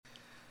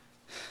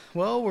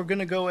Well, we're going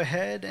to go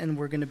ahead and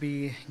we're going to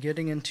be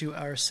getting into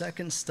our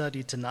second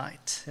study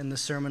tonight in the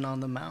Sermon on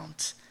the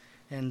Mount.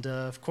 And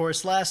of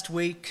course, last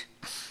week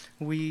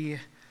we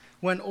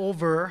went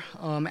over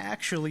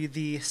actually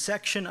the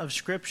section of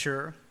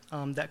Scripture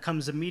that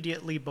comes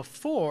immediately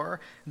before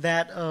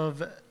that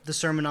of the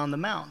Sermon on the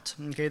Mount.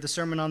 Okay, the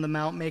Sermon on the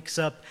Mount makes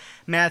up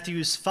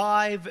Matthews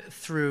 5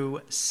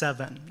 through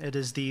 7. It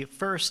is the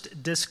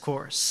first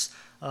discourse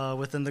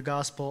within the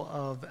Gospel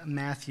of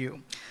Matthew.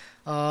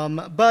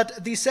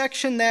 But the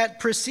section that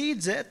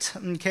precedes it,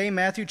 okay,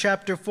 Matthew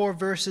chapter 4,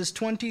 verses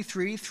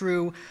 23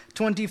 through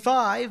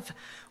 25,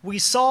 we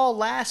saw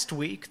last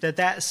week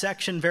that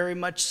section very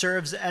much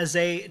serves as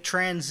a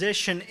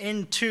transition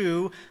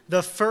into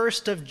the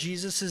first of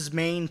Jesus'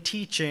 main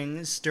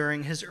teachings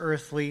during his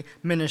earthly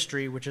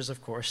ministry, which is,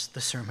 of course,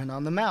 the Sermon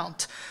on the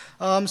Mount.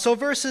 So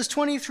verses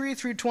 23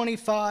 through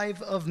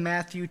 25 of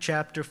Matthew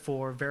chapter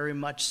 4 very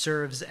much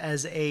serves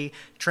as a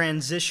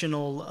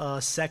transitional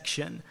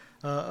section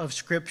of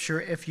Scripture,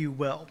 if you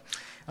will.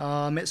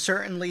 It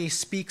certainly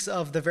speaks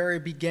of the very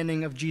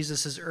beginning of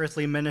Jesus'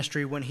 earthly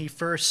ministry when he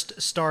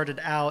first started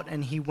out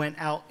and he went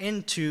out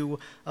into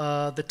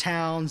the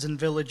towns and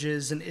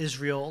villages in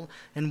Israel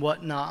and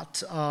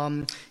whatnot.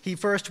 He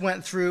first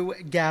went through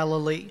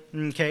Galilee,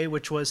 okay,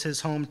 which was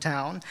his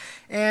hometown,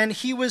 and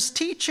he was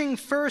teaching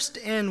first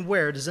in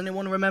where? Does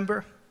anyone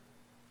remember?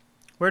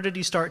 Where did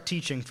he start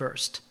teaching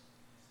first?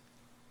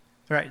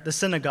 Right, the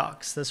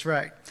synagogues, that's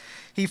right.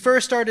 He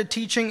first started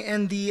teaching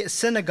in the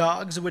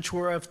synagogues, which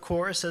were, of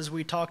course, as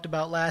we talked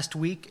about last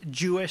week,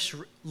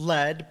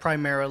 Jewish-led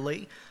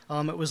primarily.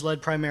 It was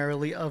led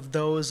primarily of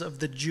those of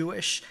the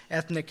Jewish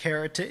ethnic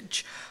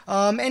heritage.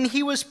 And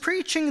he was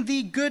preaching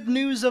the good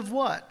news of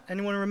what?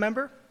 Anyone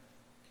remember?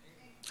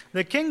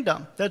 The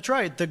kingdom. That's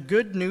right, the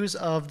good news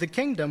of the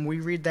kingdom. We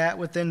read that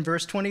within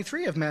verse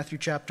 23 of Matthew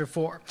chapter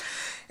 4.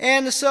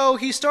 And so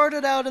he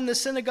started out in the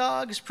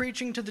synagogues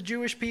preaching to the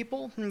Jewish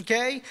people,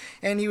 okay?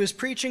 And he was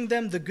preaching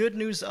them the good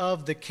news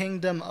of the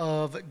kingdom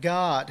of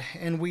God.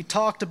 And we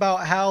talked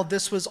about how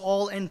this was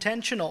all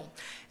intentional.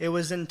 It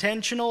was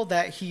intentional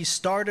that he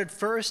started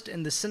first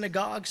in the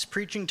synagogues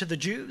preaching to the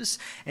Jews,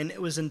 and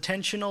it was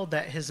intentional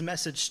that his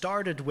message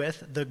started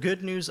with the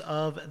good news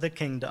of the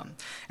kingdom.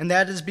 And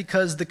that is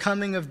because the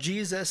coming of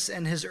Jesus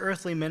and his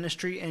earthly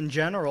ministry in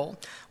general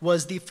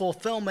was the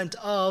fulfillment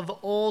of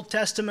Old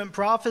Testament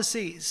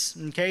prophecies,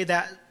 okay,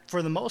 that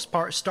for the most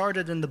part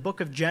started in the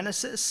book of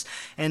Genesis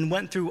and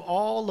went through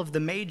all of the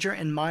major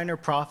and minor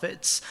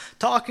prophets,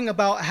 talking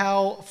about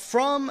how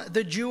from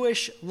the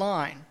Jewish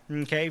line,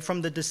 okay,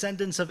 from the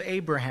descendants of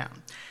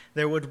Abraham,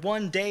 there would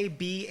one day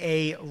be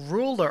a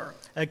ruler,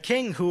 a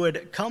king who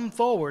would come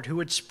forward, who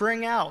would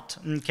spring out,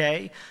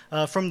 okay,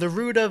 from the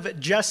root of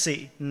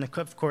Jesse. And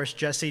of course,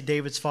 Jesse,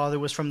 David's father,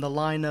 was from the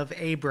line of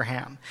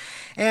Abraham.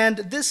 And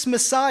this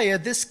Messiah,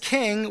 this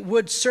king,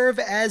 would serve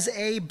as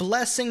a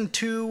blessing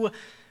to,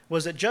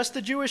 was it just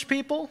the Jewish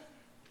people?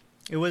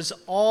 It was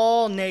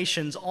all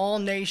nations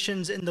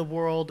in the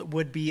world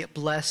would be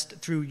blessed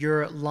through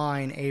your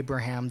line,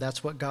 Abraham.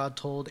 That's what God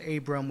told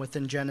Abram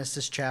within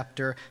Genesis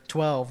chapter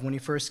 12 when he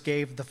first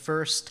gave the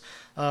first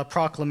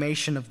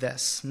proclamation of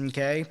this,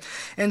 okay?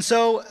 And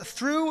so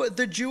through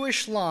the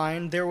Jewish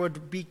line, there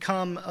would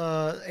become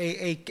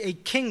a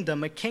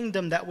kingdom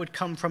that would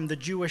come from the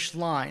Jewish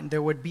line.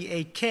 There would be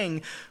a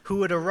king who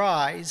would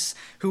arise,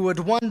 who would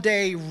one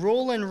day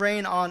rule and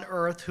reign on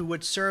earth, who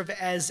would serve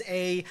as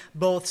a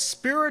both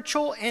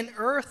spiritual and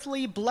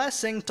earthly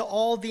blessing to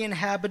all the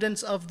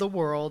inhabitants of the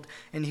world,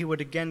 and he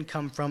would again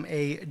come from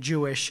a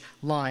Jewish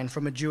line,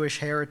 from a Jewish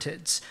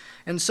heritage.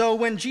 And so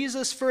when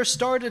Jesus first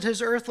started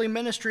his earthly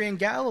ministry in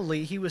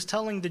Galilee, he was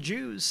telling the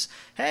Jews,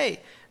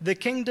 hey, the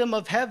kingdom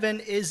of heaven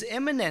is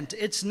imminent.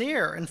 It's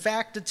near. In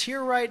fact, it's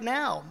here right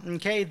now.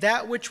 Okay,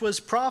 that which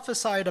was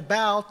prophesied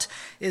about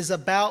is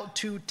about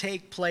to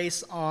take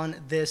place on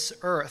this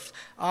earth.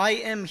 I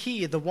am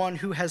he, the one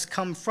who has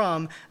come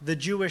from the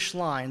Jewish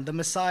line, the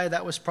Messiah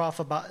that was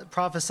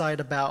prophesied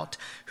about,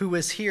 who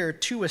is here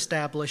to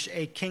establish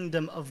a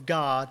kingdom of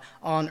God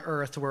on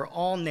earth where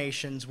all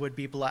nations would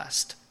be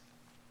blessed.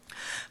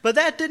 But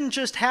that didn't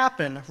just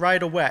happen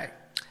right away.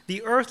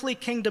 The earthly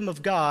kingdom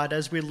of God,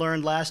 as we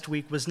learned last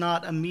week, was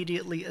not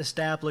immediately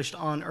established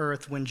on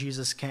earth when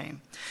Jesus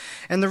came.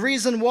 And the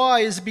reason why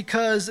is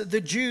because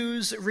the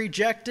Jews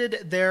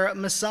rejected their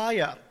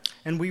Messiah.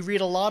 And we read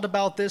a lot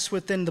about this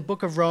within the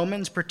book of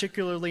Romans,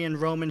 particularly in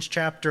Romans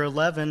chapter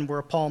 11,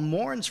 where Paul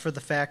mourns for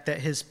the fact that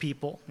his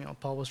people,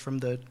 Paul was from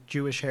the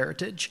Jewish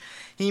heritage,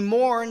 he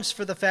mourns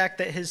for the fact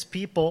that his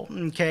people,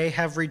 okay,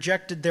 have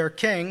rejected their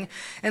king.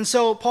 And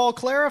so Paul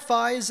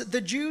clarifies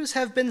the Jews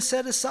have been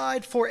set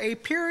aside for a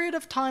period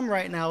of time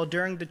right now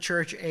during the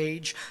church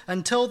age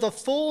until the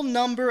full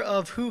number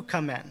of who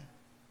come in?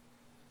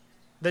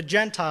 The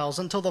Gentiles,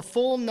 until the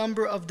full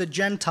number of the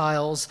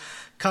Gentiles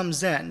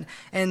comes in.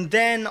 And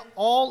then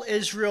all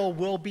Israel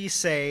will be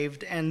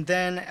saved. And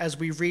then, as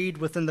we read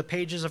within the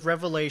pages of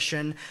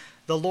Revelation,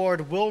 the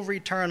Lord will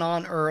return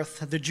on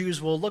earth. The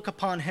Jews will look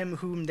upon him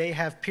whom they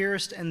have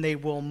pierced, and they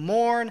will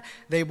mourn.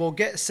 They will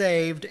get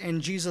saved,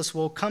 and Jesus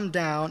will come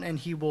down, and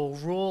he will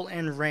rule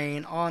and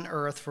reign on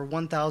earth for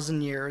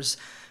 1,000 years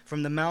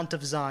from the Mount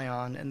of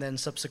Zion. And then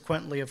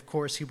subsequently, of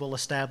course, he will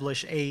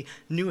establish a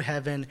new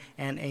heaven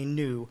and a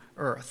new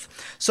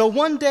earth. So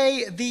one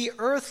day, the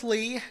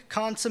earthly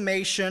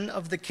consummation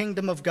of the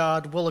kingdom of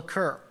God will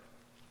occur.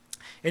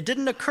 It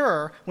didn't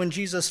occur when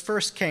Jesus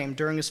first came,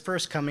 during his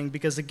first coming,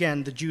 because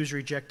again, the Jews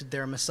rejected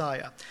their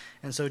Messiah.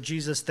 And so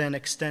Jesus then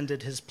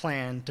extended his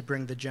plan to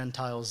bring the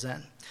Gentiles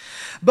in.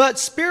 But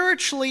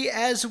spiritually,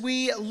 as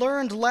we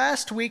learned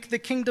last week, the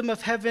kingdom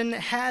of heaven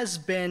has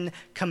been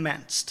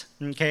commenced.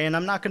 Okay, and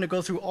I'm not going to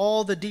go through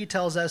all the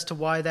details as to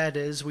why that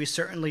is. We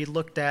certainly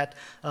looked at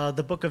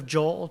the book of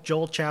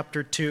Joel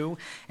chapter 2,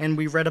 and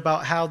we read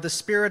about how the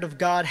Spirit of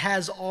God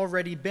has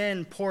already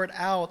been poured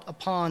out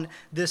upon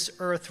this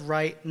earth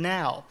right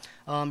now.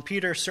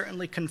 Peter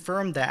certainly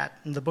confirmed that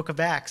in the book of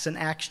Acts, in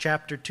Acts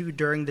chapter 2,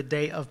 during the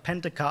day of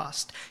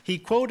Pentecost. He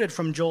quoted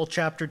from Joel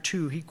chapter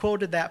 2. He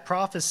quoted that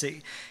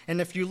prophecy. And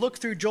if you look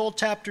through Joel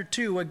chapter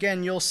 2,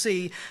 again, you'll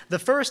see the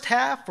first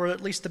half, or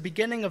at least the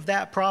beginning of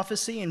that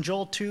prophecy in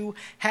Joel 2,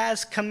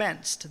 has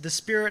commenced. The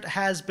Spirit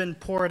has been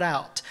poured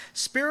out.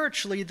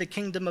 Spiritually, the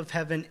kingdom of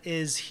heaven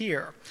is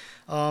here.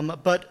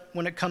 But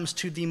when it comes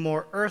to the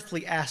more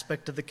earthly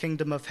aspect of the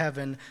kingdom of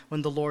heaven,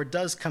 when the Lord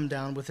does come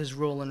down with his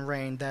rule and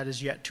reign, that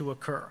is yet to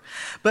occur.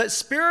 But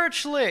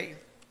spiritually,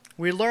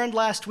 we learned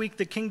last week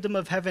the kingdom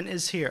of heaven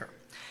is here.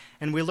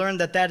 And we learned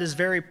that that is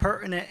very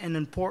pertinent and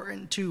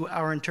important to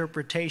our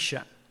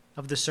interpretation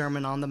of the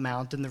Sermon on the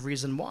Mount. And the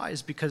reason why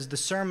is because the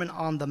Sermon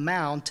on the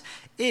Mount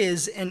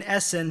is, in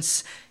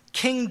essence,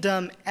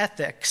 kingdom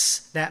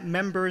ethics that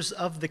members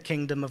of the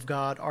kingdom of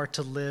God are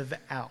to live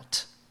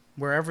out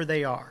wherever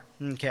they are.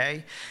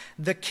 Okay,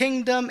 the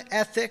kingdom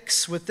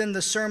ethics within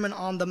the Sermon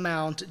on the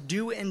Mount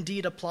do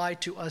indeed apply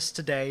to us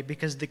today,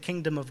 because the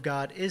kingdom of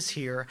God is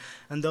here,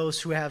 and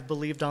those who have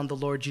believed on the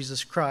Lord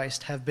Jesus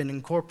Christ have been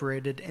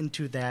incorporated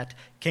into that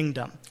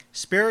kingdom.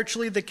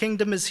 Spiritually, the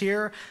kingdom is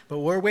here, but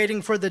we're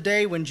waiting for the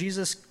day when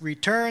Jesus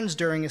returns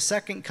during his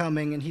second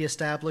coming and he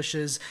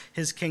establishes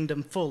his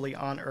kingdom fully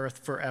on earth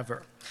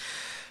forever.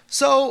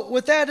 So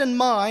with that in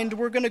mind,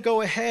 we're going to go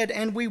ahead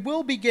and we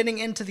will be getting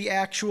into the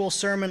actual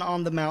Sermon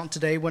on the Mount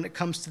today when it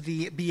comes to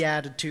the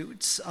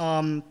Beatitudes.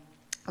 But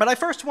I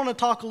first want to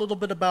talk a little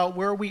bit about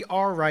where we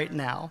are right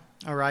now,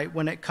 all right,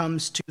 when it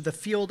comes to the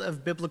field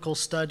of biblical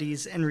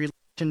studies in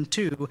relation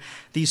to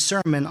the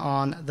Sermon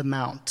on the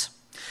Mount.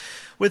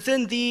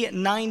 Within the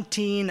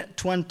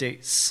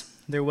 1920s,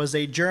 there was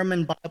a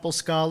German Bible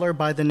scholar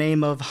by the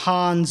name of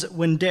Hans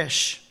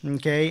Windisch,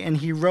 okay, and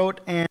he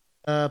wrote and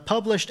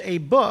published a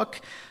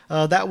book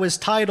that was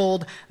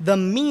titled The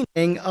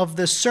Meaning of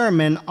the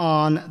Sermon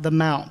on the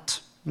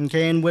Mount.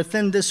 Okay, and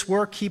within this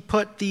work, he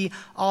put the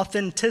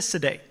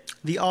authenticity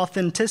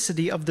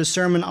of the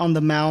Sermon on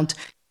the Mount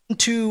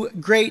into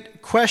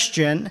great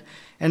question,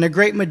 and a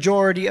great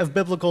majority of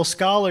biblical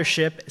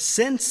scholarship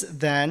since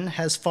then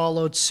has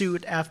followed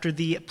suit after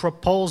the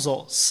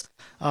proposals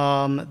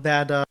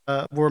that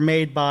were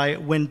made by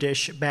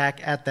Windisch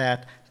back at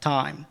that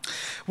time.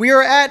 We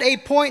are at a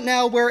point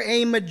now where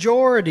a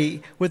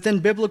majority within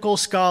biblical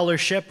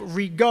scholarship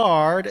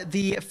regard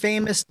the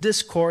famous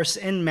discourse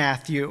in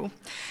Matthew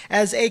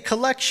as a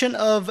collection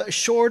of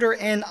shorter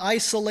and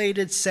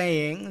isolated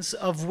sayings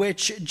of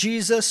which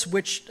Jesus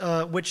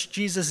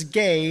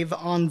gave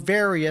on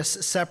various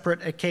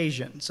separate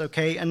occasions.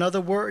 Okay, in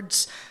other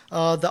words,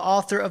 the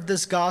author of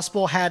this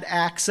gospel had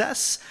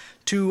access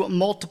to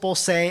multiple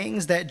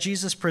sayings that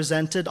Jesus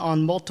presented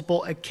on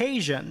multiple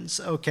occasions,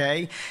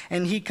 okay?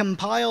 And he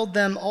compiled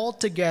them all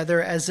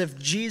together as if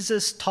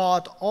Jesus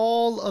taught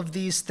all of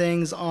these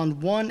things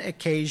on one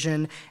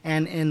occasion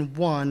and in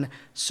one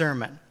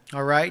sermon,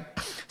 all right?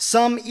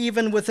 Some,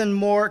 even within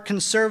more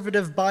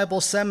conservative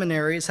Bible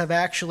seminaries, have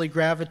actually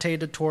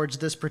gravitated towards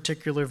this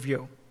particular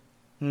view.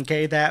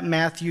 Okay, that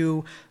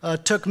Matthew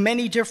took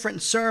many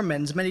different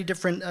sermons, many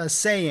different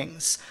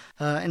sayings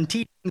and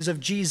teachings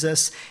of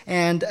Jesus,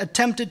 and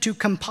attempted to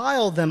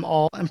compile them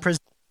all and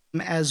present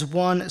them as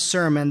one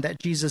sermon that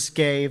Jesus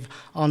gave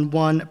on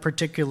one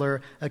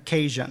particular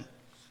occasion.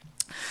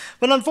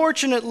 But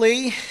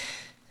unfortunately,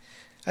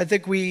 I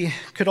think we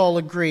could all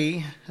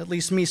agree, at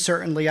least me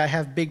certainly, I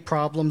have big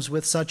problems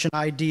with such an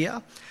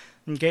idea.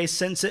 Okay,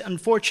 since it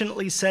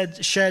unfortunately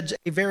sheds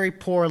a very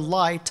poor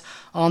light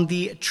on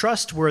the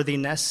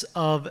trustworthiness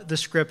of the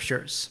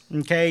Scriptures.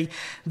 Okay,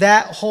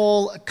 that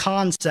whole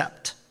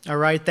concept, all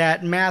right,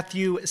 that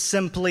Matthew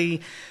simply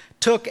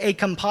took a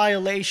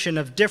compilation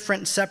of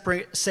different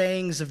separate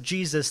sayings of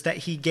Jesus that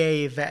he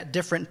gave at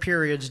different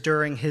periods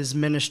during his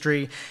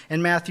ministry.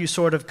 And Matthew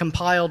sort of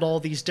compiled all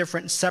these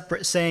different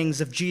separate sayings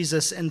of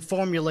Jesus and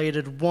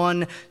formulated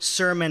one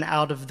sermon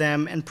out of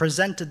them and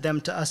presented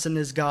them to us in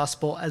his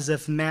gospel as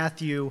if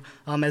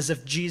as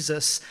if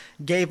Jesus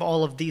gave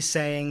all of these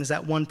sayings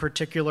at one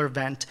particular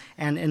event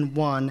and in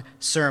one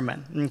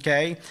sermon.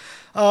 Okay?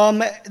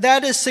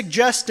 That is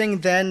suggesting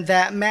then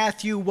that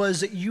Matthew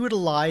was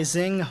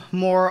utilizing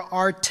more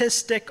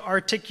artistic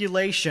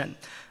articulation,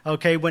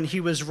 okay, when he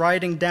was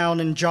writing down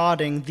and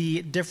jotting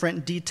the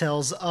different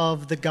details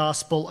of the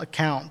gospel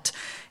account.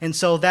 And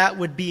so that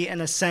would be, in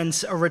a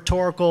sense, a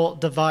rhetorical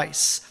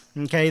device.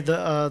 Okay,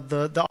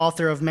 the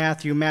author of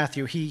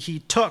Matthew, he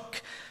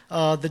took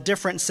the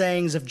different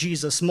sayings of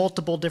Jesus,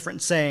 multiple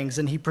different sayings,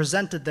 and he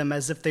presented them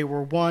as if they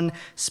were one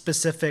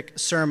specific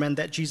sermon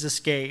that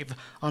Jesus gave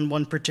on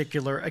one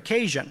particular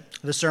occasion,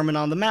 the Sermon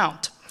on the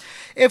Mount.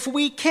 If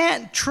we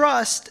can't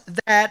trust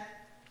that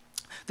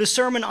the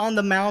Sermon on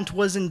the Mount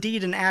was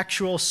indeed an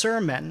actual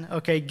sermon,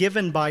 okay,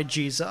 given by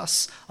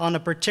Jesus on a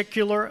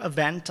particular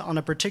event, on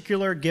a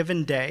particular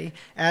given day,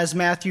 as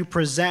Matthew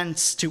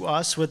presents to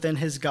us within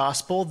his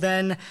gospel,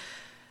 then,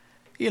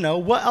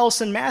 what else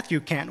in Matthew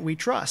can't we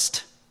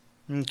trust?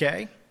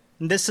 Okay?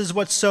 And this is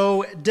what's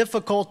so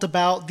difficult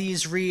about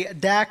these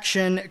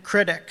redaction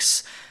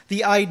critics.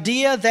 The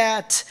idea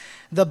that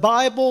the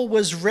Bible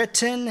was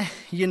written,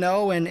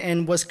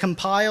 and was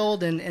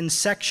compiled and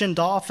sectioned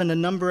off in a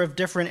number of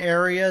different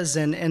areas,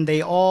 and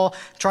they all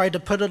tried to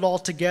put it all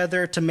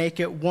together to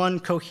make it one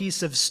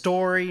cohesive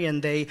story,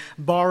 and they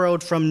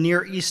borrowed from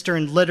Near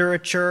Eastern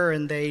literature,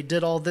 and they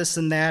did all this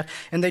and that,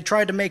 and they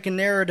tried to make a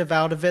narrative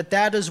out of it.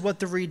 That is what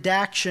the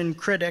redaction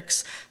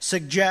critics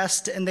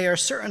suggest, and they are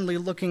certainly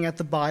looking at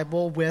the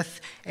Bible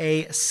with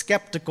a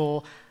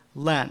skeptical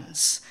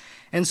lens.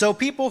 And so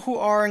people who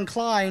are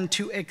inclined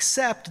to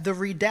accept the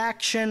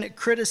redaction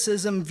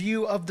criticism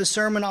view of the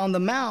Sermon on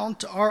the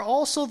Mount are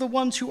also the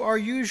ones who are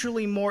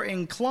usually more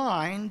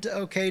inclined,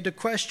 to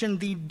question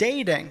the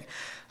dating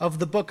of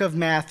the book of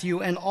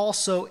Matthew and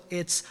also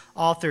its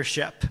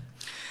authorship.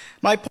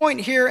 My point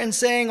here in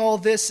saying all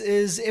this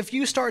is if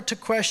you start to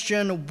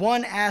question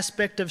one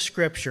aspect of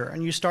Scripture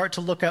and you start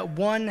to look at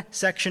one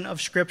section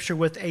of Scripture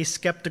with a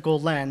skeptical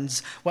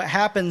lens, what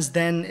happens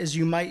then is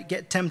you might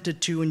get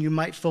tempted to and you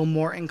might feel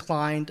more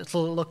inclined to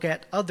look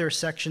at other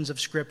sections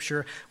of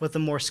Scripture with a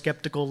more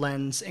skeptical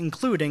lens,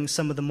 including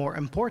some of the more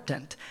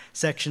important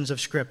sections of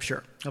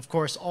Scripture. Of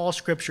course, all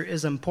Scripture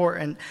is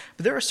important,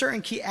 but there are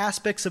certain key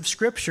aspects of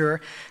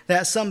Scripture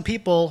that some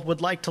people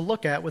would like to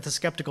look at with a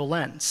skeptical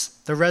lens.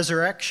 The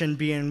resurrection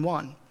being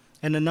one,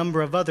 and a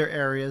number of other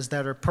areas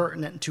that are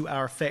pertinent to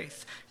our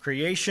faith.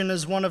 Creation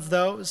is one of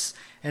those,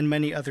 and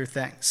many other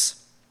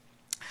things.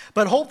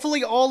 But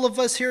hopefully all of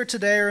us here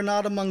today are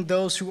not among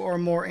those who are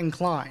more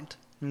inclined,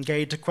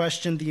 to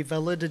question the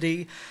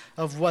validity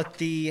of what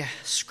the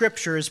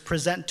Scriptures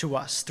present to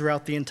us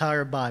throughout the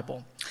entire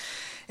Bible.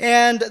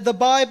 And the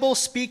Bible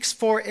speaks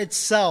for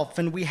itself,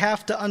 and we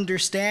have to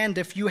understand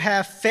if you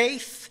have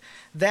faith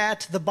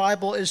that the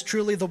Bible is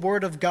truly the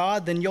Word of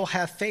God, then you'll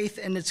have faith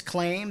in its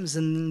claims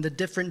and the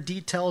different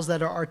details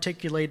that are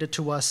articulated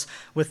to us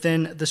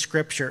within the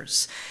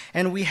Scriptures.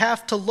 And we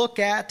have to look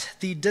at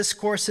the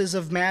discourses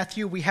of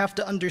Matthew. We have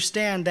to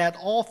understand that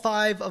all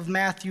 5 of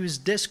Matthew's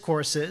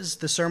discourses,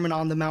 the Sermon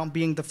on the Mount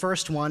being the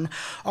first one,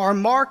 are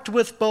marked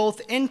with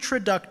both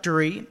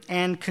introductory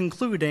and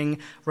concluding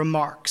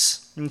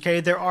remarks. Okay,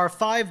 there are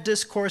 5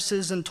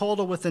 discourses in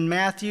total within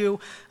Matthew.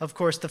 Of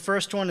course, the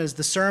first one is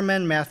the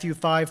sermon, Matthew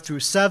 5 through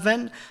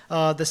 7.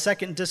 The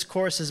second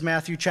discourse is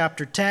Matthew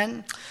chapter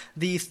 10.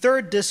 The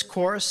third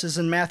discourse is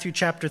in Matthew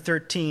chapter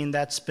 13.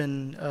 That's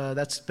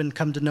been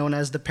come to known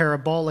as the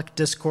parabolic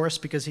discourse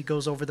because he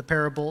goes over the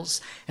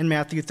parables in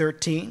Matthew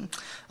 13.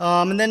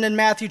 And then in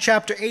Matthew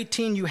chapter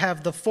 18, you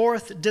have the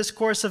fourth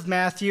discourse of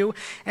Matthew.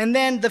 And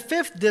then the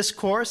fifth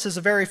discourse is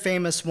a very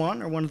famous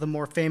one, or one of the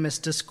more famous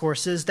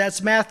discourses.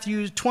 That's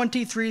Matthew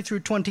 23 through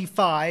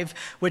 25,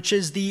 which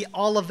is the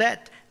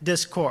Olivet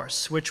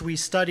Discourse, which we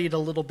studied a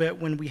little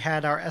bit when we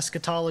had our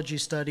eschatology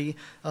study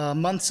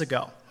months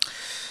ago.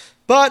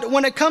 But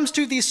when it comes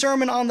to the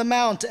Sermon on the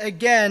Mount,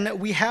 again,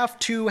 we have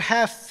to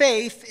have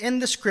faith in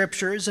the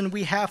Scriptures, and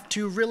we have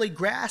to really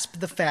grasp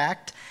the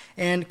fact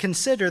and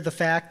consider the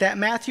fact that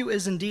Matthew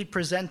is indeed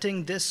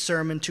presenting this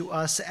sermon to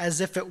us as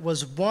if it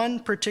was one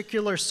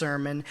particular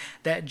sermon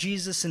that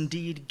Jesus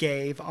indeed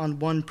gave on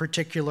one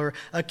particular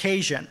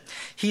occasion.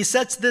 He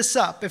sets this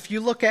up. If you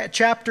look at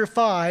chapter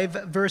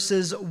 5,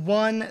 verses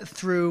 1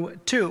 through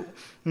 2,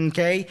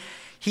 okay,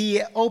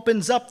 he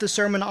opens up the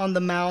Sermon on the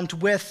Mount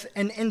with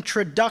an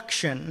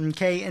introduction,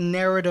 in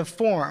narrative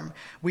form.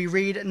 We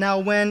read, "Now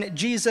when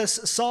Jesus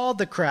saw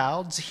the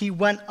crowds, he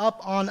went up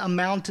on a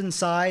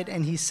mountainside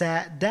and he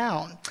sat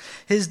down.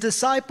 His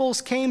disciples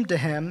came to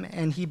him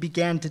and he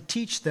began to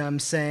teach them,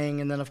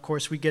 saying," and then of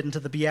course we get into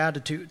the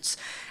Beatitudes.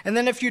 And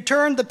then if you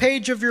turn the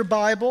page of your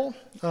Bible,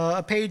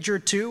 a page or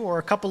two or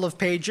a couple of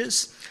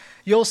pages,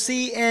 You'll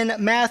see in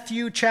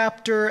Matthew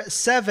chapter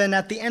 7,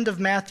 at the end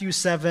of Matthew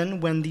 7,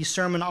 when the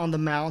Sermon on the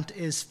Mount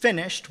is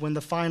finished, when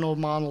the final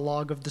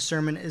monologue of the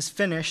sermon is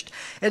finished,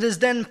 it is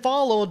then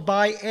followed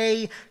by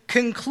a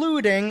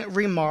concluding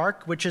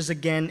remark, which is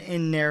again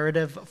in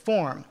narrative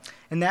form.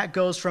 And that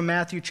goes from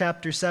Matthew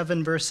chapter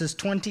 7, verses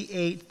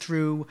 28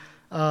 through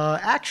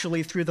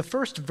through the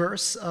first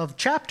verse of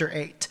chapter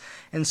 8.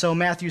 And so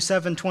Matthew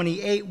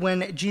 7:28,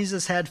 when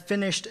Jesus had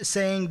finished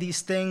saying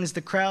these things,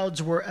 the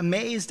crowds were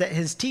amazed at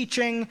his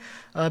teaching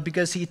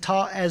because he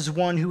taught as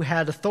one who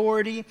had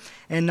authority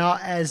and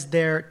not as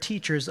their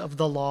teachers of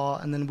the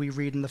law. And then we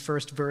read in the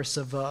first verse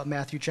of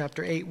Matthew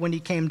chapter 8, when he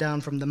came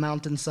down from the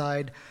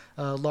mountainside,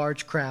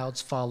 large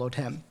crowds followed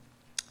him.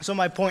 So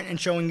my point in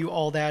showing you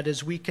all that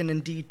is we can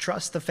indeed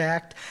trust the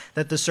fact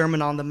that the Sermon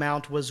on the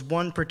Mount was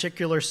one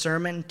particular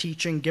sermon,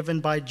 teaching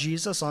given by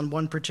Jesus on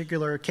one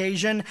particular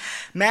occasion.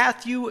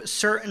 Matthew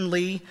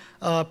certainly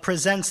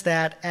presents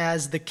that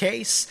as the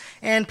case.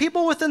 And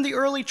people within the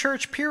early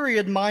church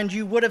period, mind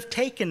you, would have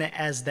taken it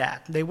as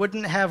that. They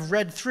wouldn't have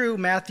read through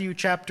Matthew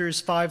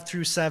chapters 5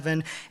 through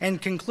 7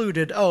 and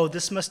concluded, oh,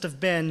 this must have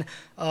been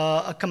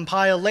a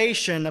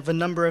compilation of a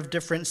number of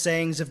different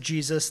sayings of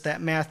Jesus that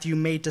Matthew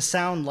made to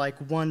sound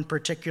like one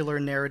particular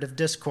narrative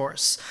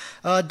discourse.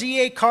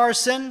 D.A.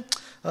 Carson,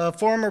 a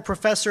former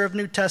professor of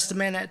New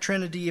Testament at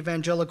Trinity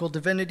Evangelical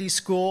Divinity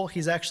School.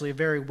 He's actually a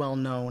very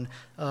well-known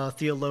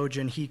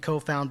theologian. He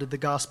co-founded the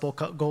Gospel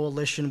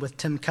Coalition with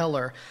Tim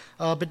Keller.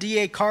 But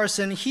D.A.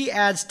 Carson, he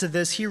adds to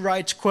this, he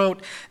writes,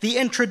 quote, "The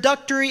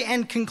introductory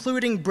and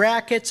concluding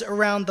brackets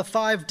around the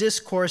 5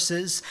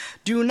 discourses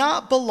do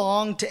not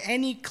belong to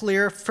any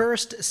clear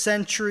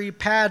first-century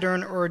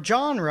pattern or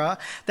genre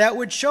that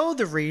would show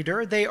the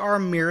reader they are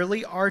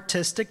merely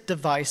artistic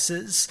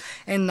devices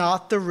and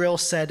not the real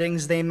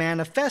settings they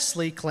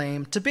manifestly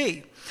claim to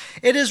be.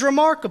 It is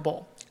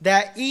remarkable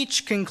that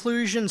each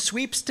conclusion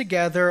sweeps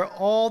together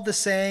all the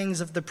sayings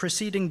of the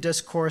preceding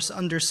discourse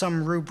under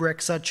some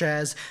rubric, such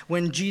as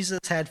when Jesus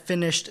had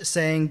finished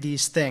saying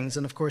these things."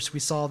 And of course, we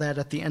saw that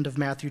at the end of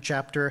Matthew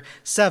chapter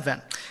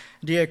 7.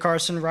 D.A.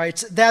 Carson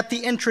writes that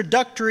the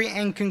introductory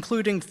and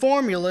concluding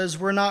formulas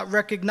were not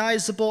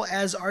recognizable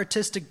as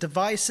artistic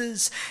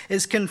devices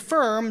is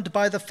confirmed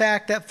by the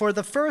fact that for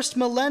the first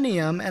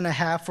millennium and a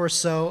half or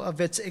so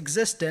of its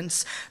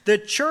existence, the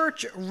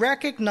church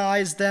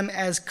recognized them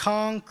as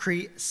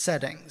concrete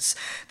settings.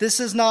 This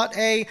is not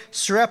a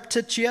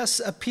surreptitious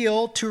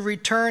appeal to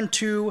return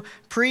to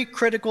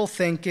pre-critical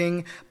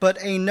thinking, but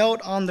a note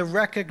on the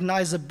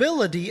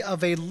recognizability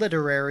of a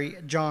literary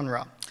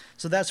genre.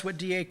 So that's what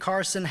D.A.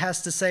 Carson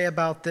has to say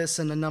about this,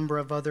 and a number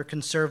of other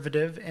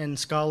conservative and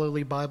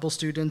scholarly Bible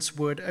students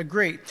would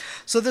agree.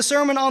 So the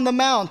Sermon on the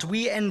Mount,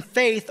 we in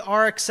faith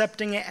are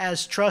accepting it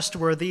as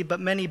trustworthy,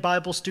 but many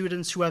Bible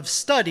students who have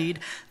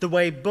studied the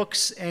way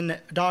books and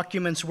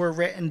documents were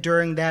written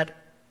during that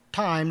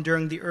time,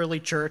 during the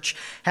early church,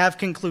 have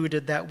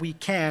concluded that we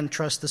can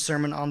trust the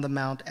Sermon on the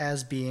Mount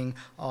as being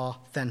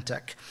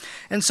authentic.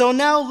 And so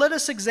now let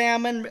us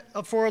examine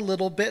for a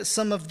little bit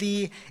some of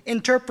the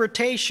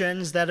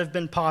interpretations that have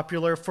been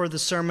popular for the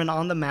Sermon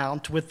on the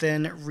Mount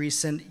within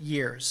recent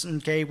years.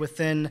 Okay,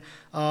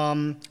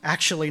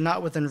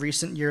 not within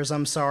recent years,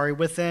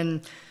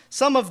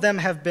 some of them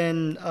have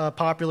been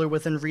popular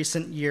within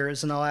recent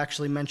years, and I'll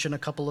actually mention a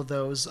couple of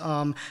those.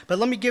 But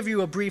let me give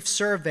you a brief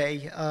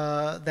survey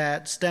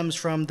that stems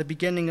from the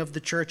beginning of the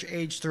church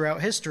age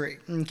throughout history.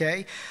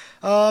 Okay,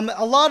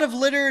 a lot of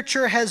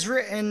literature has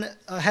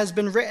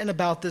been written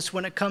about this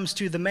when it comes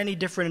to the many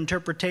different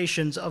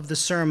interpretations of the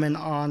Sermon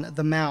on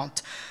the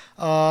Mount.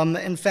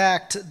 In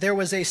fact, there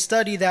was a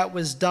study that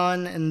was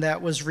done and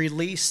that was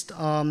released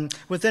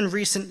within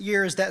recent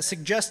years that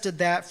suggested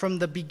that from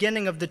the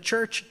beginning of the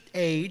church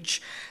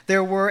age,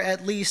 there were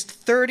at least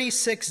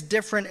 36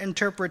 different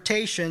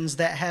interpretations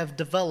that have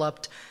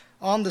developed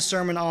on the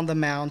Sermon on the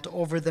Mount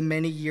over the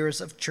many years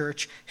of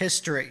church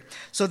history.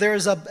 So there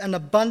is an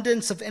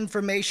abundance of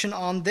information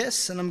on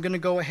this, and I'm going to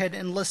go ahead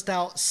and list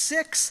out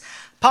 6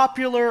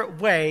 popular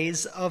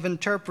ways of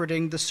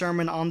interpreting the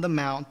Sermon on the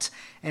Mount,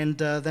 and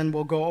then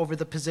we'll go over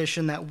the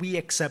position that we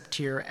accept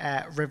here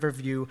at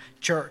Riverview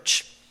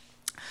Church.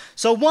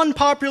 So one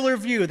popular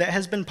view that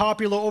has been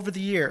popular over the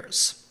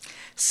years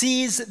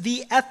sees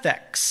the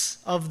ethics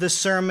of the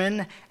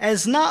sermon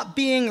as not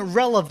being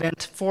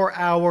relevant for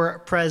our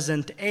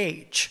present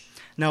age.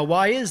 Now,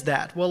 why is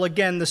that? Well,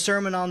 again, the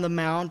Sermon on the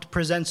Mount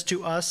presents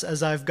to us,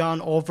 as I've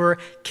gone over,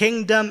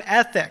 kingdom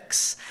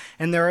ethics.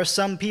 And there are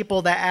some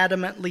people that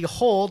adamantly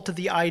hold to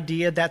the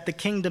idea that the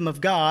kingdom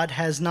of God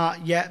has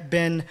not yet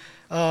been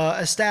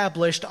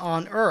established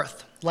on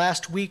earth.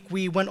 Last week,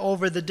 we went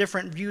over the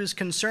different views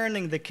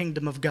concerning the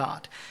kingdom of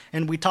God,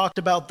 and we talked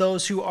about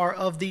those who are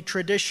of the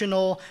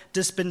traditional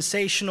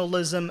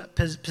dispensationalism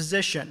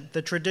position,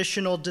 the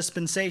traditional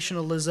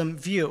dispensationalism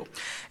view.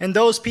 And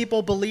those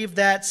people believe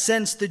that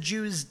since the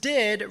Jews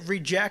did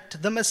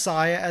reject the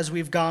Messiah, as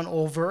we've gone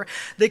over,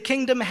 the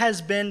kingdom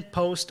has been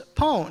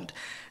postponed.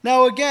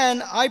 Now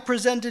again, I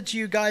presented to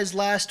you guys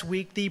last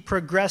week the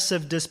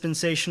progressive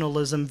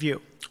dispensationalism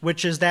view.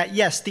 which is that,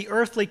 yes, the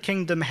earthly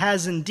kingdom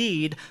has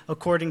indeed,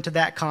 according to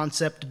that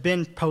concept,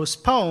 been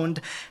postponed.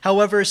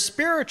 However,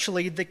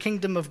 spiritually, the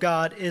kingdom of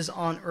God is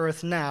on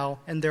earth now,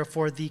 and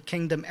therefore the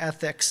kingdom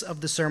ethics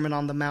of the Sermon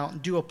on the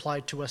Mount do apply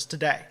to us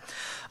today.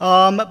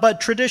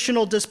 But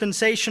traditional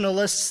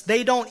dispensationalists,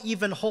 they don't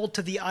even hold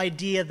to the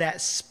idea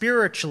that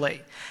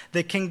spiritually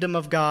the kingdom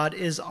of God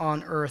is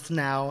on earth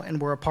now,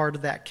 and we're a part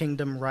of that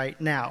kingdom right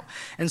now.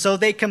 And so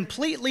they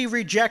completely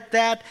reject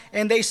that,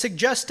 and they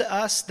suggest to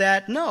us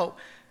that no,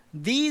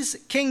 these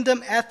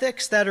kingdom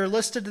ethics that are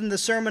listed in the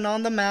Sermon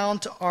on the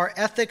Mount are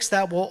ethics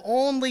that will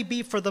only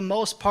be, for the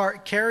most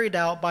part, carried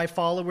out by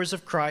followers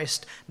of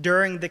Christ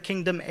during the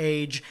kingdom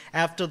age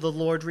after the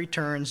Lord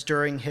returns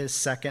during his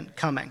second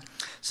coming.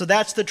 So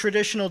that's the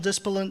traditional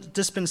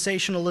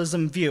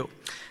dispensationalism view.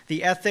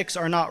 The ethics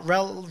are not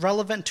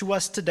relevant to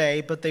us today,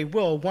 but they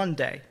will one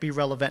day be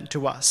relevant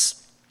to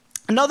us.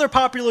 Another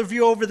popular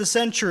view over the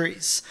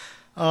centuries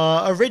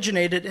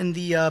originated in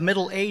the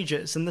Middle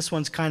Ages, and this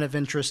one's kind of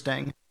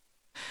interesting.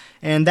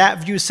 And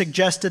that view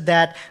suggested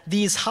that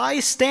these high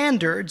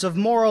standards of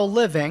moral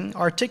living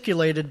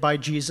articulated by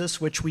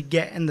Jesus, which we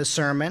get in the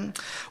sermon,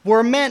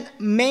 were meant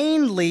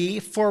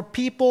mainly for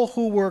people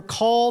who were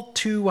called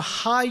to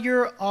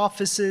higher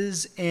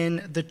offices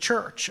in the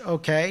church,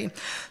 okay?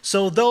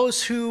 So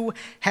those who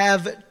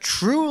have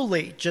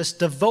truly just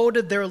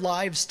devoted their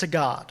lives to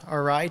God,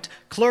 all right?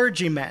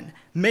 Clergymen,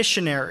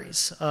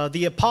 missionaries,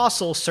 the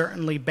apostles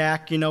certainly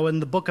back, in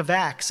the book of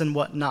Acts and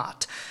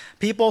whatnot.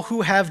 People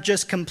who have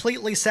just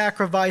completely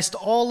sacrificed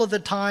all of the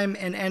time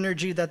and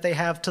energy that they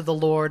have to the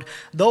Lord,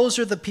 those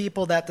are the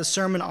people that the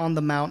Sermon on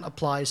the Mount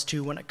applies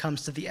to when it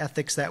comes to the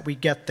ethics that we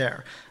get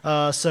there.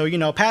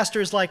 So,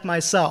 pastors like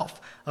myself,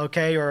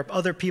 okay, or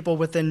other people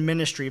within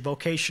ministry,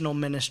 vocational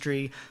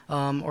ministry,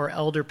 or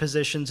elder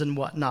positions and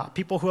whatnot,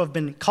 people who have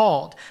been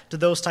called to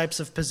those types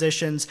of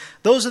positions,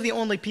 those are the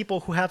only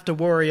people who have to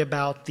worry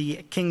about the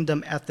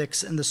kingdom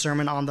ethics in the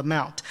Sermon on the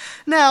Mount.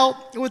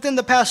 Now, within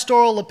the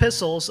pastoral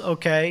epistles,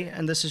 okay,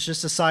 and this is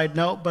just a side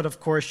note, but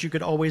of course you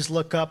could always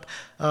look up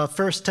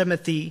 1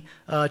 Timothy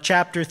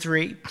chapter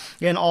 3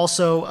 and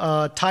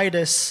also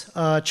Titus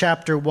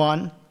chapter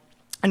 1.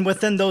 And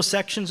within those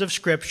sections of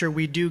Scripture,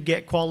 we do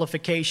get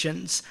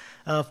qualifications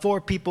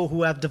for people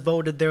who have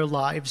devoted their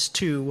lives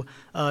to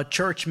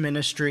church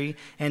ministry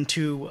and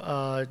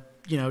to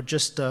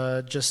just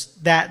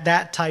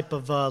that type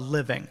of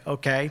living.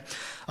 Okay,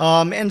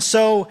 and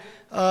so.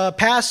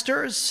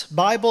 Pastors,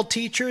 Bible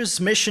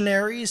teachers,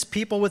 missionaries,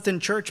 people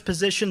within church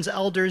positions,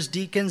 elders,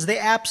 deacons, they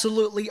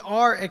absolutely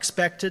are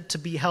expected to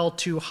be held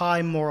to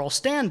high moral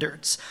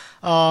standards.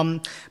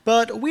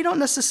 But we don't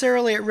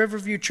necessarily at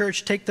Riverview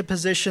Church take the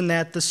position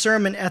that the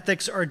sermon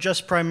ethics are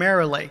just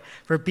primarily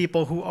for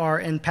people who are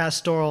in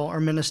pastoral or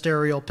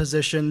ministerial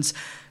positions.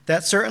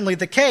 That's certainly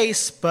the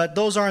case, but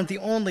those aren't the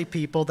only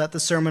people that the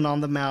Sermon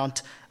on the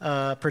Mount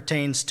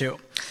pertains to.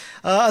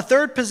 A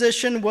third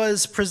position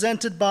was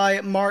presented by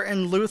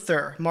Martin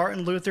Luther.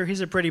 Martin Luther, he's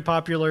a pretty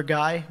popular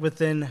guy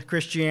within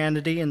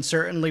Christianity and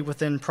certainly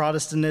within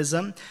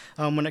Protestantism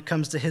when it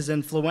comes to his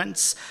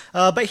influence.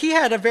 But he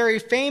had a very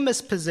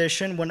famous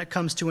position when it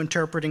comes to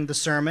interpreting the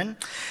sermon.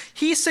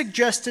 He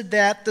suggested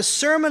that the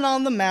Sermon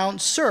on the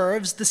Mount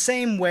serves the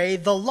same way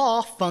the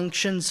law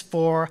functions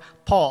for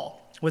Paul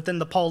within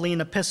the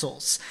Pauline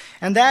epistles,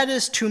 and that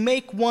is to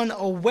make one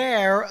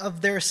aware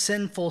of their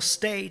sinful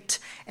state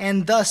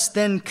and thus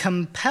then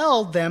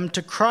compel them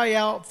to cry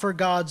out for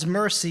God's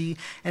mercy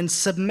and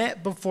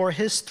submit before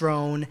his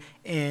throne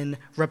in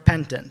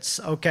repentance,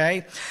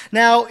 okay?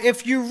 Now,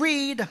 if you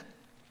read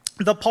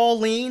the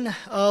Pauline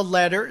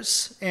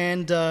letters,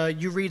 and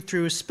you read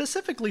through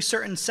specifically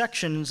certain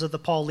sections of the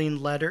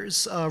Pauline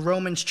letters,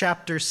 Romans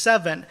chapter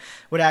 7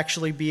 would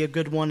actually be a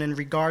good one in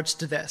regards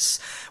to this.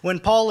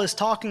 When Paul is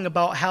talking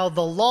about how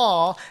the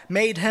law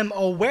made him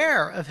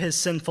aware of his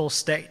sinful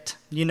state.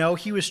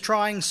 He was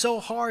trying so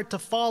hard to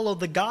follow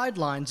the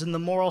guidelines and the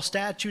moral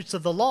statutes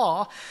of the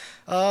law,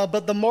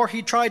 but the more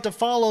he tried to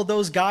follow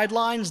those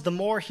guidelines, the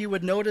more he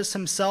would notice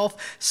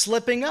himself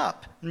slipping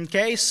up.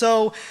 Okay,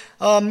 so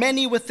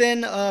many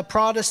within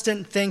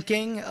Protestant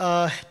thinking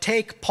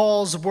take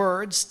Paul's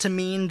words to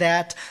mean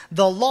that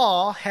the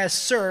law has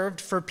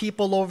served for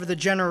people over the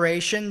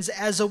generations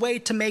as a way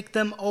to make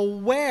them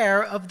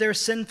aware of their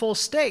sinful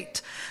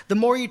state. The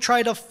more you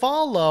try to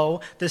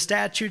follow the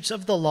statutes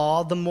of the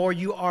law, the more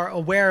you are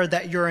aware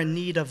that you're in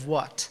need of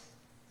what?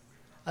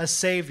 A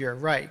Savior,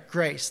 right,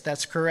 grace,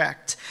 that's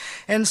correct.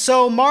 And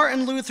so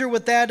Martin Luther,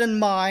 with that in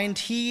mind,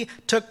 he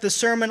took the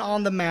Sermon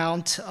on the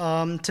Mount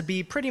to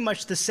be pretty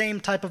much the same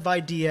type of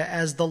idea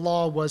as the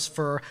law was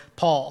for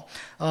Paul.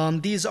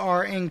 These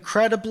are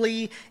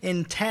incredibly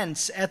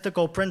intense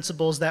ethical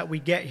principles that we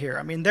get here.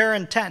 I mean, they're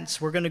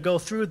intense. We're going to go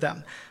through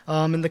them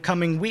in the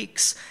coming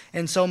weeks.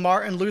 And so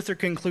Martin Luther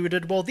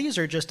concluded, well, these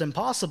are just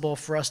impossible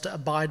for us to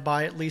abide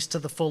by, at least to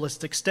the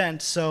fullest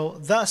extent. So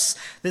thus,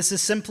 this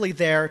is simply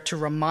there to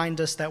remind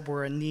us that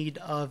we're in need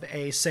of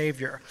a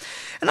Savior.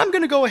 And I'm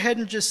going to go ahead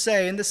and just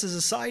say, and this is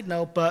a side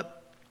note,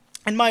 but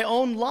in my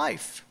own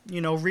life,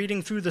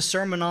 reading through the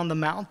Sermon on the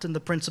Mount and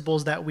the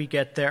principles that we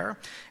get there,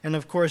 and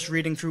of course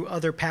reading through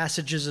other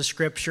passages of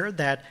Scripture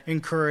that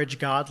encourage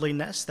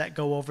godliness, that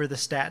go over the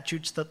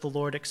statutes that the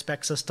Lord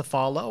expects us to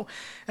follow.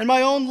 In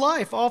my own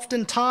life,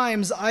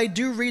 oftentimes I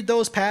do read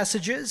those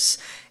passages,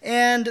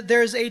 and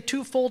there's a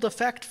twofold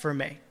effect for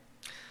me.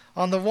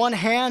 On the one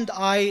hand,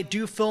 I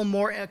do feel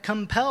more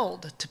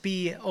compelled to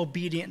be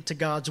obedient to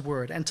God's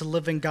word and to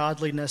live in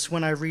godliness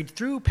when I read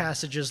through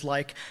passages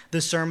like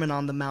the Sermon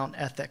on the Mount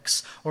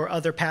ethics or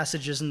other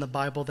passages in the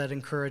Bible that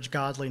encourage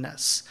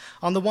godliness.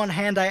 On the one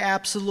hand, I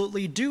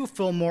absolutely do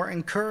feel more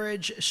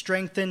encouraged,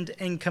 strengthened,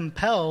 and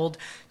compelled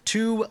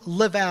to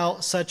live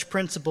out such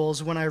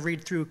principles when I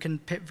read through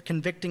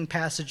convicting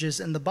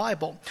passages in the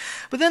Bible.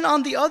 But then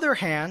on the other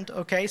hand,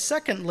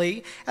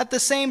 secondly, at the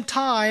same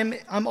time,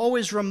 I'm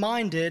always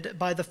reminded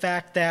by the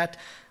fact that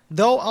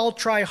though I'll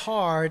try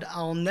hard,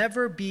 I'll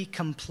never be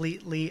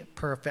completely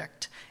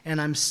perfect,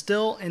 and I'm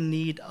still in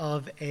need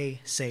of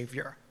a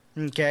Savior.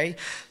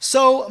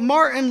 So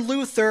Martin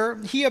Luther,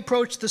 he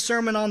approached the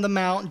Sermon on the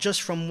Mount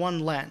just from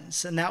one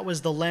lens, and that was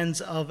the lens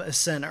of a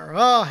sinner.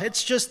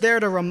 It's just there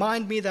to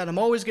remind me that I'm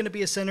always going to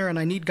be a sinner and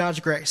I need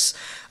God's grace.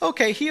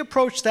 He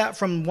approached that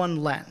from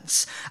one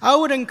lens. I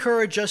would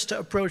encourage us to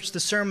approach the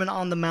Sermon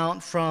on the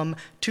Mount from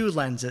two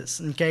lenses,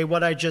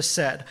 what I just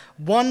said.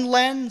 One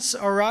lens,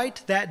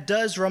 that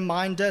does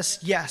remind us,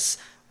 yes,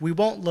 we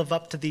won't live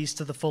up to these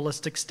to the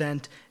fullest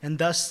extent, and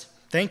thus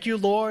thank you,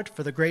 Lord,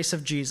 for the grace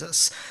of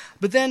Jesus.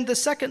 But then the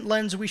second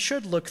lens we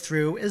should look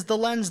through is the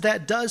lens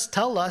that does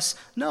tell us,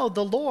 no,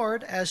 the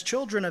Lord, as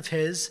children of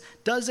His,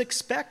 does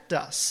expect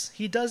us.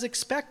 He does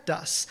expect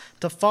us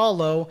to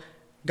follow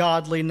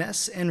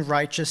godliness and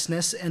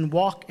righteousness and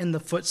walk in the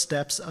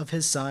footsteps of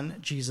His Son,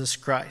 Jesus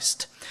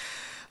Christ.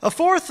 A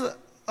fourth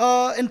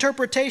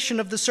interpretation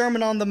of the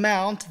Sermon on the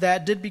Mount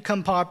that did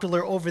become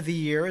popular over the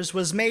years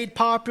was made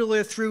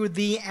popular through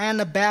the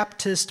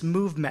Anabaptist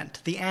movement.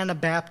 The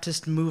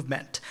Anabaptists,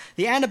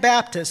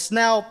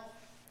 now,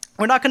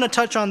 we're not going to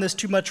touch on this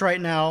too much right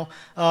now.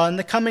 In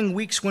the coming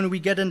weeks when we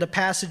get into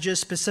passages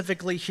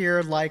specifically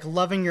here like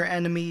loving your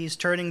enemies,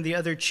 turning the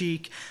other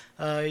cheek,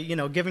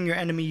 giving your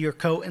enemy your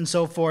coat and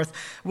so forth,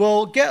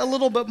 we'll get a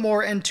little bit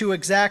more into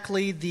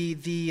exactly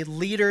the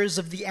leaders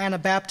of the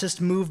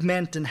Anabaptist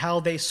movement and how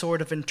they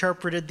sort of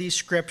interpreted these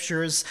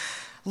scriptures.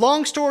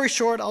 Long story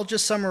short, I'll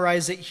just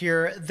summarize it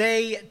here.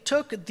 They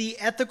took the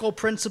ethical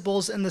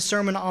principles in the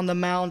Sermon on the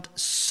Mount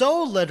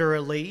so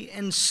literally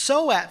and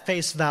so at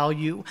face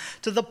value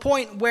to the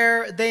point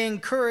where they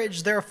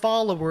encouraged their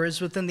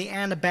followers within the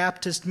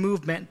Anabaptist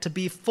movement to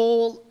be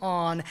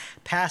full-on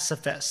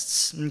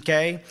pacifists,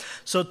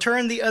 So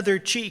turn the other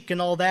cheek and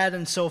all that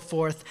and so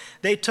forth.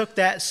 They took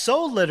that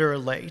so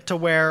literally to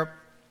where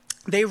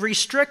they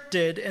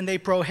restricted and they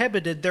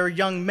prohibited their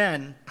young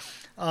men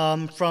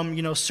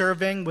from,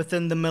 serving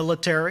within the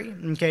military,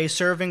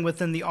 serving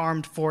within the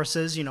armed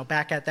forces,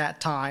 back at that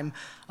time.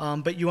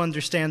 But you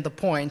understand the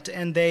point.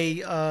 And they,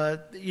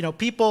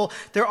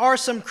 there are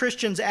some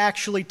Christians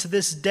actually to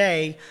this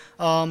day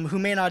who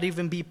may not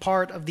even be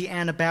part of the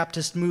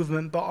Anabaptist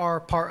movement, but are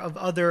part of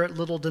other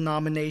little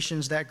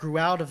denominations that grew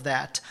out of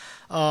that,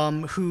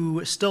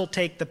 who still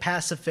take the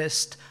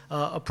pacifist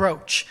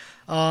approach.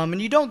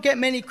 And you don't get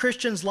many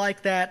Christians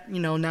like that,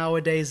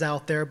 nowadays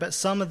out there, but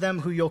some of them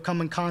who you'll come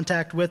in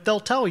contact with,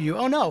 they'll tell you,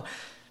 oh no,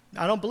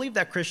 I don't believe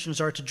that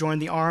Christians are to join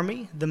the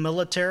army, the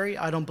military.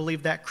 I don't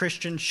believe that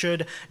Christians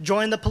should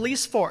join the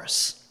police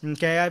force.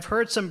 I've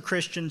heard some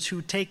Christians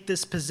who take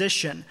this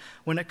position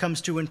when it comes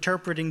to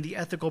interpreting the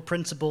ethical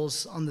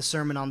principles on the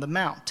Sermon on the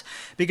Mount.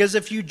 Because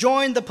if you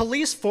join the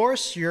police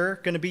force, you're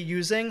going to be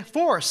using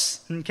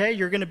force,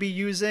 You're going to be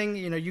using,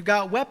 you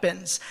got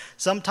weapons.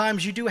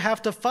 Sometimes you do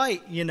have to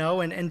fight,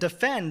 and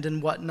defend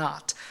and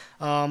whatnot.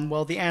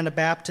 Well, the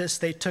Anabaptists,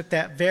 they took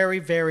that very,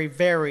 very,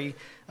 very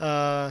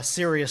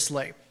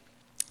seriously.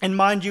 And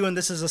mind you, and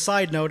this is a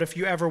side note, if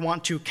you ever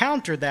want to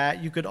counter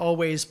that, you could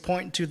always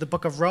point to the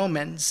book of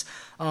Romans,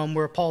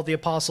 where Paul the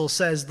Apostle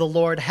says, the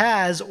Lord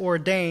has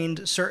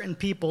ordained certain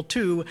people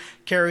to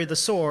carry the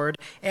sword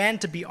and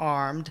to be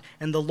armed,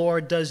 and the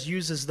Lord does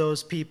uses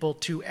those people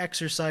to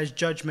exercise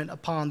judgment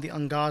upon the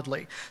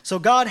ungodly. So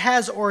God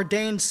has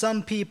ordained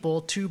some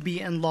people to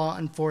be in law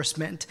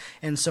enforcement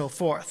and so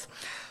forth.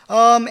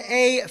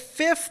 A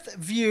fifth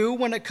view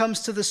when it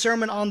comes to the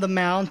Sermon on the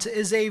Mount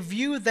is a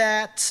view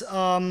that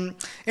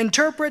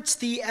interprets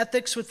the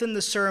ethics within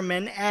the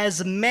sermon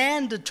as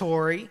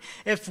mandatory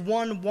if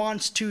one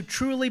wants to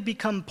truly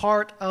become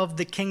part of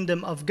the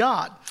kingdom of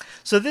God.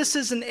 So this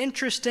is an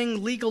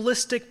interesting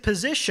legalistic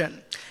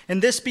position, and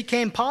this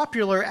became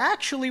popular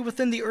actually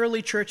within the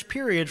early church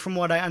period from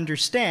what I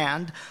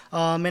understand,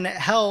 and it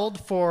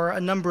held for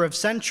a number of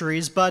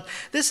centuries, but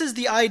this is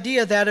the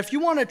idea that if you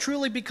want to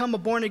truly become a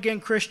born-again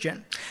Christian,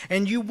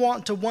 and you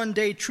want to one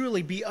day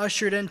truly be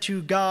ushered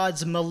into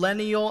God's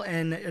millennial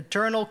and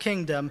eternal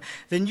kingdom,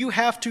 then you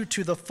have to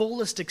the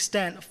fullest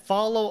extent,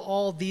 follow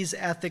all these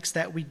ethics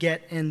that we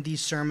get in the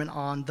Sermon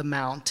on the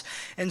Mount.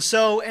 And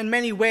so, in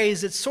many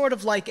ways, it's sort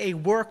of like a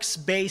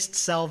works-based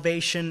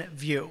salvation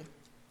view.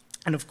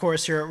 And of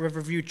course, here at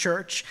Riverview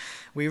Church,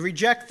 we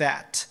reject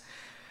that.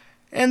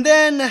 And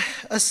then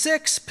a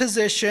sixth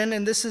position,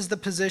 and this is the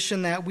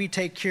position that we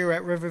take here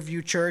at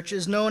Riverview Church,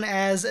 is known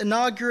as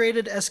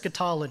inaugurated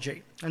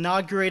eschatology.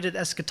 Inaugurated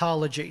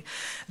eschatology.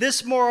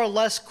 This more or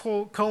less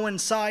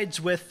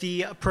coincides with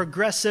the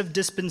progressive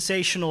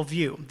dispensational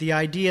view, the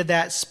idea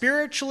that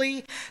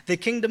spiritually the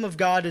kingdom of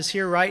God is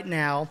here right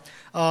now,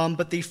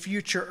 but the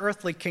future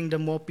earthly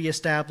kingdom won't be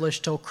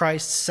established till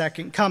Christ's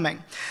second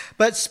coming.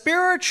 But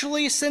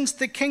spiritually, since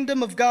the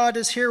kingdom of God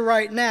is here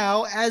right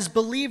now, as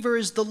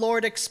believers, the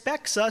Lord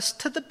expects us,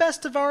 to the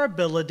best of our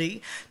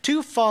ability,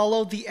 to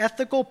follow the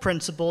ethical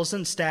principles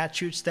and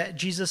statutes that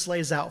Jesus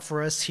lays out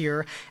for us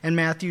here in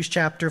Matthew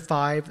chapter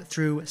 5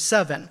 through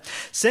 7.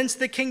 Since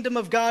the kingdom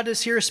of God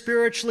is here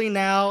spiritually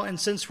now, and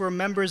since we're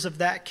members of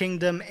that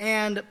kingdom,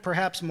 and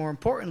perhaps more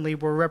importantly,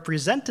 we're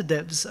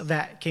representatives of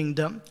that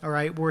kingdom, all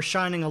right, we're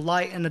shining a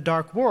light in a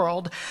dark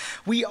world,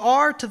 we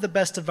are, to the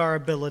best of our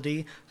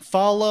ability,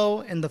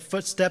 follow in the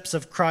footsteps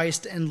of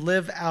Christ and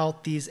live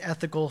out these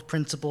ethical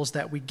principles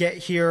that we get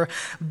here.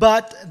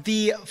 But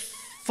the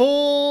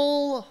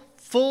full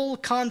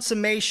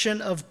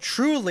consummation of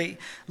truly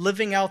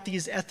living out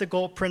these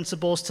ethical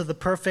principles to the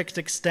perfect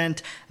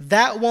extent,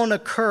 that won't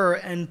occur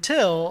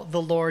until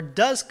the Lord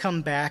does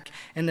come back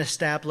and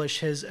establish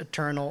his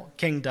eternal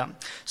kingdom.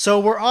 So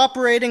we're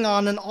operating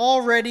on an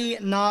already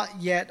not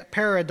yet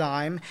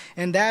paradigm,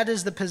 and that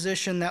is the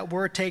position that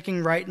we're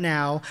taking right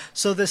now.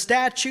 So the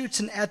statutes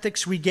and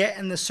ethics we get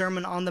in the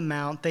Sermon on the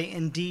Mount, they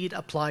indeed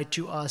apply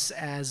to us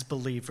as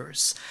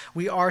believers.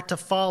 We are to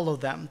follow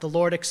them. The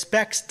Lord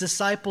expects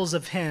disciples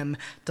of him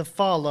to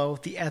follow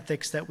the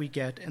ethics that we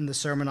get in the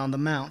Sermon on the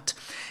Mount.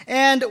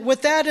 And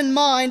with that in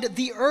mind,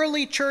 the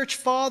early church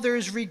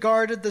fathers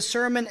regarded the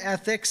sermon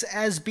ethics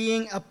as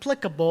being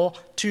applicable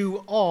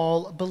to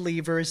all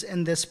believers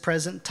in this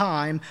present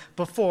time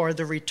before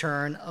the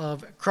return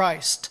of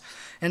Christ.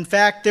 In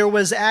fact, there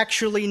was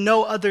actually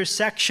no other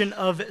section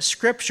of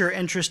Scripture,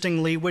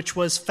 interestingly, which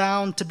was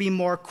found to be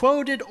more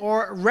quoted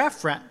or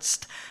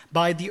referenced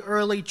by the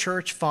early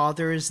church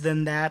fathers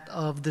than that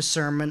of the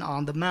Sermon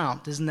on the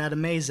Mount. Isn't that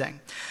amazing?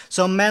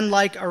 So men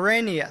like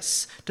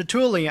Irenaeus,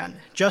 Tertullian,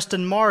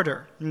 Justin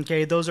Martyr,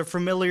 okay, those are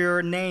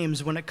familiar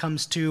names when it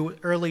comes to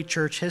early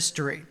church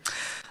history.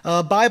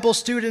 Bible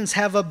students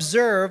have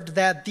observed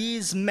that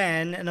these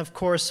men, and of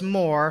course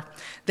more,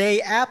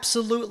 they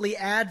absolutely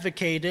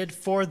advocated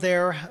for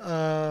their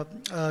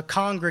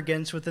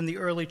congregants within the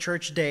early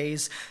church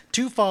days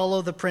to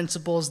follow the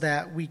principles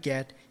that we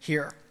get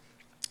here.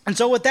 And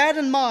so with that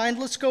in mind,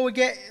 let's go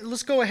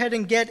ahead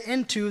and get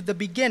into the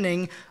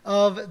beginning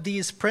of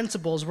these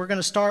principles. We're going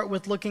to start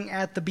with looking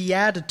at the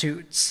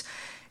Beatitudes.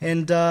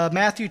 In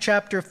Matthew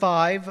chapter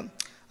 5,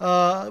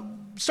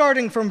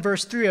 starting from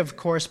verse 3, of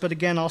course, but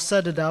again, I'll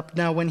set it up.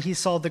 Now, when he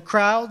saw the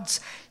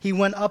crowds, he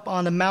went up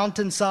on a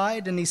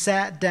mountainside and he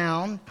sat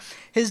down.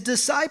 His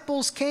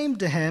disciples came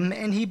to him,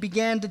 and he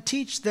began to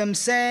teach them,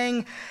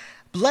 saying,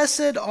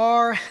 "Blessed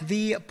are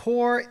the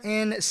poor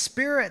in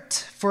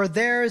spirit, for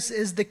theirs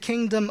is the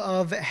kingdom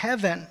of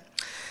heaven.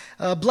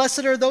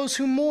 Blessed are those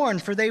who mourn,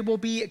 for they will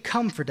be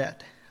comforted.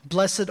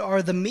 Blessed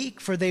are the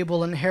meek, for they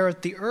will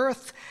inherit the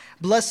earth.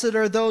 Blessed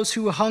are those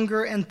who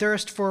hunger and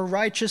thirst for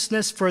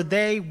righteousness, for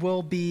they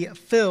will be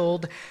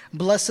filled.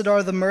 Blessed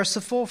are the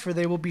merciful, for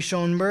they will be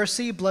shown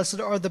mercy. Blessed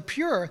are the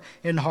pure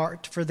in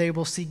heart, for they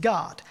will see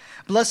God.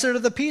 Blessed are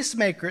the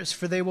peacemakers,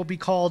 for they will be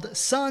called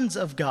sons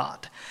of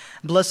God.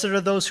 Blessed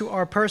are those who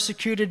are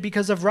persecuted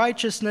because of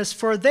righteousness,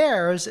 for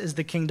theirs is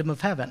the kingdom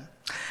of heaven.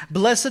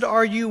 Blessed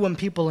are you when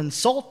people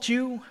insult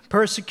you,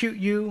 persecute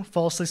you,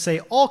 falsely say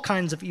all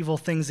kinds of evil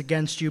things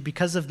against you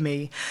because of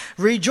me.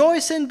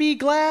 Rejoice and be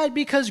glad,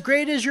 because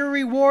great is your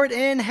reward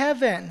in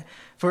heaven.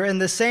 For in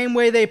the same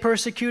way they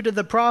persecuted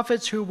the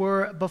prophets who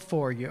were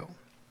before you."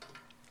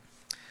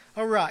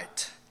 All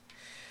right.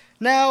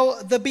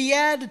 Now, the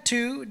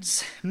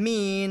Beatitudes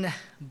mean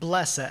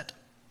blessed.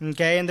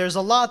 Okay, and there's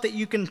a lot that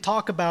you can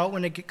talk about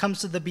when it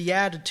comes to the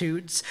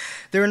Beatitudes.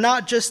 They're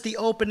not just the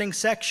opening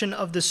section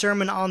of the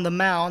Sermon on the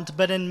Mount,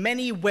 but in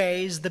many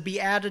ways, the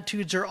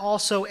Beatitudes are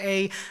also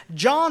a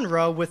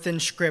genre within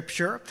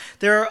Scripture.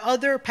 There are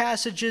other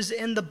passages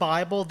in the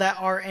Bible that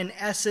are, in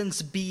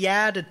essence,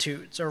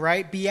 Beatitudes, all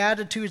right?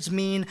 Beatitudes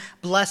mean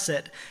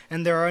blessed,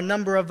 and there are a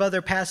number of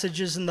other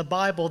passages in the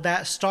Bible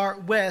that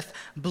start with,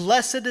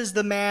 "Blessed is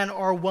the man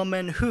or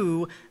woman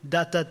who, ...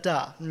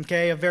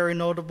 Okay, a very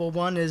notable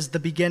one is the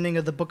beginning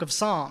of the book of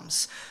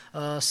Psalms.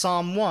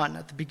 Psalm 1,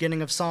 at the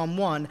beginning of Psalm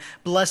 1,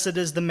 "Blessed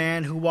is the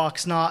man who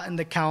walks not in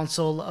the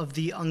counsel of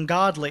the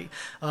ungodly,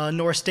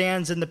 nor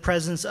stands in the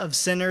presence of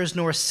sinners,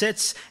 nor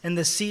sits in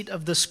the seat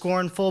of the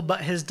scornful,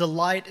 but his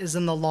delight is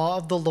in the law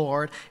of the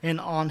Lord, and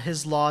on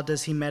his law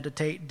does he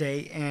meditate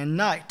day and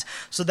night."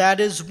 So that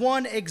is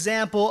one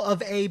example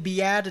of a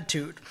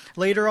beatitude.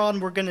 Later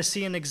on, we're going to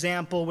see an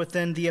example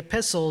within the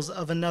epistles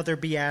of another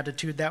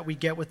beatitude that we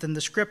get within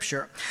the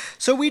Scripture.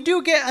 So we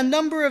do get a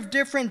number of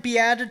different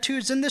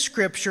beatitudes in the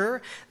Scripture,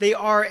 Scripture. They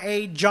are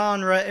a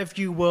genre, if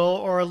you will,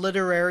 or a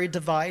literary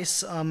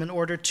device in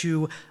order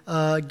to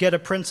get a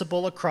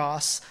principle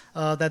across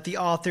that the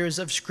authors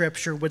of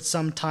Scripture would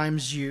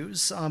sometimes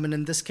use. And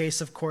in this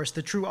case, of course,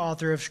 the true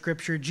author of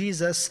Scripture,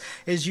 Jesus,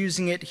 is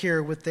using it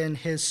here within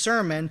his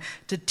sermon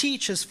to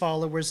teach his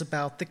followers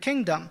about the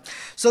kingdom.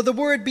 So the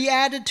word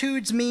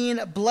Beatitudes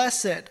mean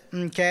blessed,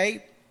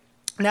 okay?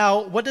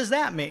 Now, what does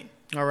that mean?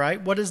 All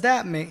right, what does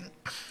that mean?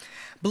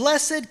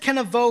 Blessed can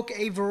evoke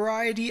a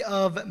variety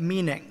of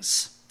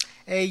meanings.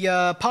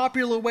 A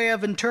popular way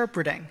of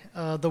interpreting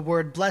the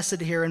word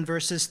blessed here in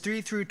verses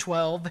 3 through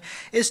 12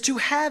 is to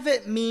have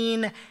it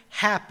mean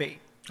happy.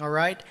 All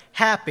right,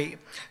 happy.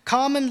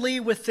 Commonly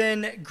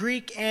within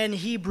Greek and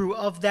Hebrew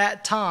of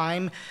that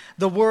time,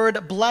 the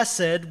word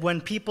blessed, when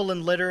people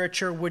in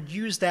literature would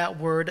use that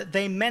word,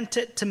 they meant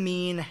it to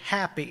mean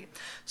happy.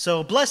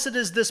 So blessed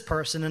is this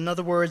person. In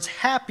other words,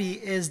 happy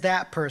is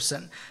that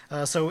person.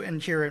 So in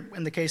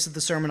the case of the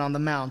Sermon on the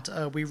Mount,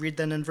 we read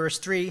then in verse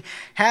 3,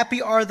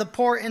 happy are the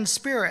poor in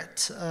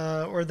spirit,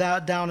 or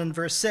that down in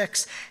verse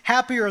 6,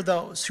 happy are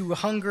those who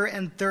hunger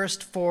and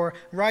thirst for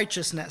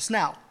righteousness.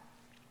 Now,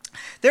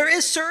 there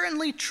is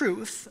certainly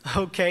truth,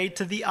 okay,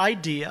 to the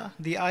idea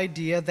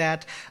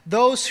that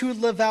those who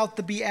live out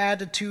the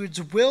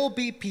Beatitudes will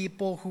be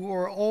people who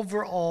are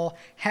overall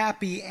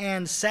happy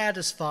and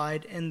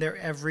satisfied in their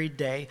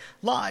everyday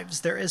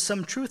lives. There is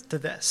some truth to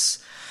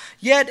this.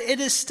 Yet it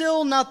is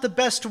still not the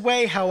best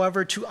way,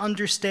 however, to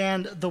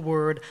understand the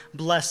word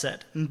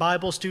blessed. And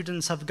Bible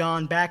students have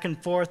gone back and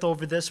forth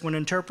over this when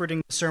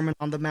interpreting the Sermon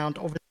on the Mount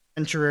over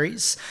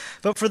centuries.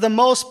 But for the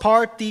most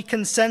part, the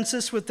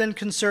consensus within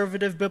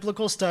conservative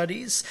biblical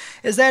studies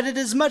is that it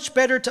is much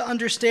better to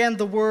understand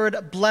the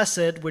word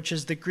blessed, which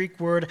is the Greek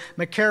word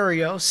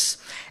makarios,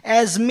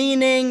 as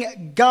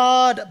meaning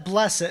God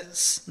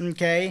blesses,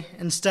 okay,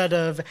 instead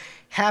of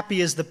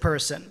happy is the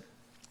person.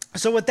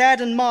 So with that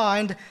in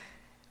mind,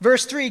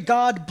 verse 3,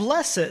 God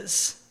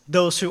blesses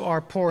those who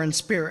are poor in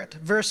spirit.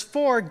 Verse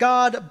 4,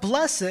 God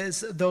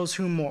blesses those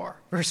who mourn.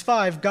 Verse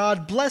 5,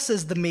 God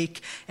blesses the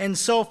meek, and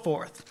so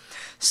forth.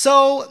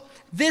 So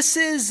this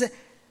is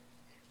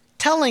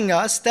telling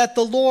us that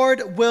the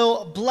Lord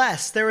will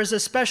bless. There is a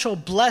special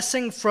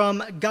blessing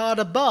from God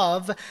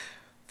above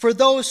for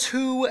those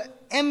who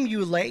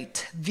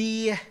emulate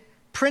the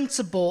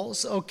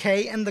principles,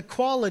 okay, and the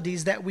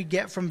qualities that we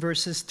get from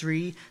verses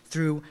 3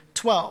 through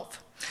 12.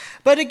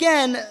 But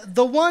again,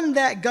 the one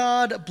that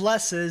God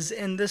blesses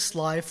in this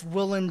life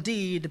will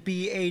indeed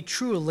be a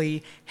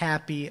truly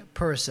happy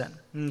person,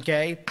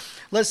 okay?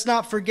 Let's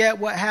not forget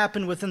what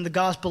happened within the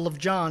Gospel of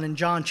John in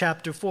John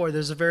chapter 4.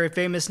 There's a very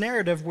famous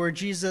narrative where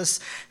Jesus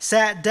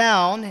sat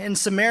down in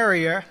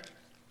Samaria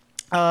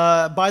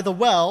by the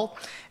well,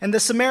 and the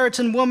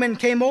Samaritan woman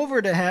came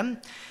over to him,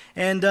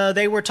 and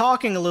they were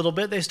talking a little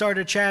bit. They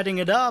started chatting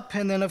it up.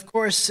 And then, of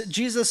course,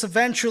 Jesus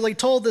eventually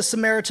told the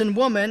Samaritan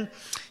woman,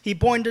 he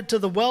pointed to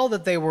the well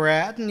that they were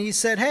at, and he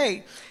said,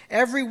 hey,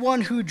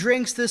 everyone who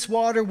drinks this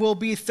water will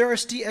be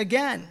thirsty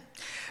again.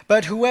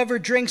 But whoever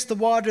drinks the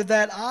water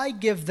that I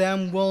give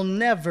them will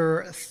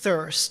never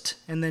thirst.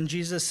 And then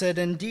Jesus said,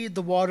 indeed,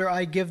 the water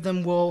I give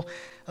them will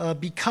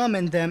become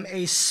in them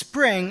a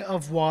spring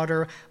of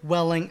water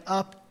welling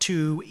up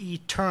to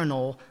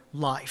eternal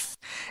life.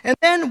 And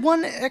then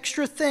one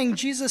extra thing,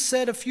 Jesus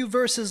said a few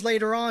verses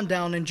later on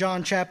down in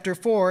John chapter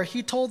 4,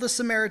 he told the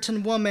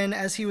Samaritan woman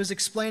as he was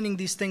explaining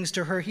these things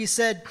to her, he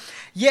said,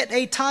 yet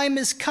a time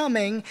is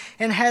coming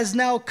and has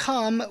now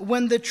come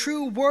when the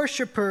true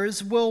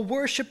worshipers will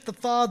worship the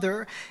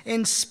Father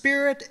in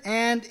spirit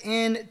and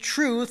in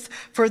truth,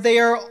 for they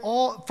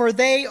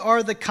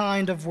are the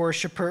kind of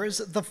worshipers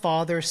the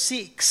Father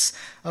seeks.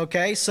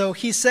 Okay, so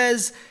he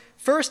says,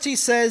 first, he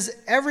says,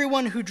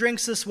 everyone who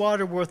drinks this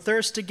water will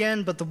thirst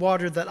again, but the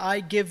water that I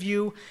give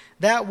you,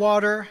 that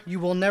water you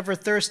will never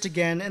thirst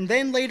again. And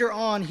then later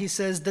on, he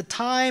says, the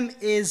time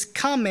is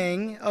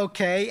coming,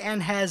 okay,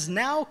 and has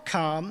now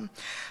come,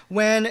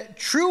 when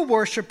true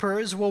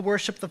worshipers will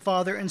worship the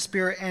Father in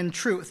spirit and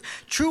truth.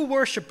 True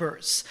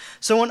worshipers.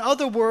 So in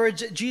other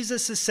words,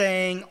 Jesus is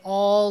saying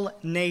all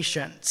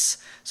nations.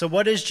 So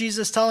what is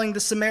Jesus telling the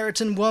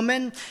Samaritan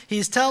woman?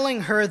 He's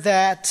telling her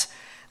that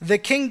the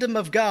kingdom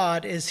of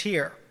God is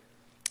here.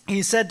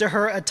 He said to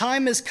her, a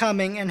time is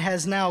coming and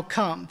has now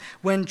come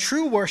when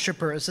true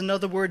worshipers, in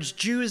other words,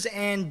 Jews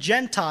and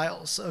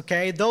Gentiles,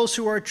 okay, those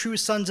who are true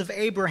sons of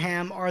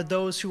Abraham are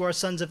those who are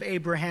sons of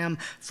Abraham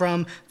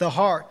from the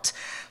heart.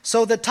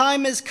 So the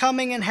time is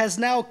coming and has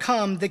now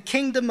come. The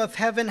kingdom of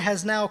heaven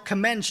has now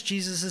commenced,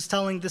 Jesus is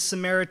telling the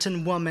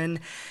Samaritan woman.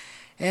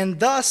 And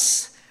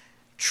thus,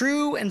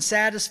 true and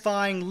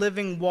satisfying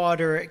living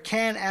water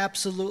can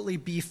absolutely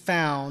be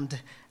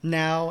found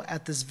now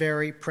at this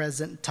very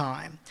present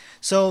time.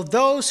 So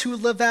those who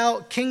live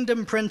out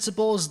kingdom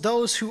principles,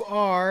 those who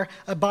are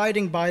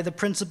abiding by the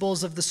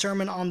principles of the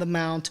Sermon on the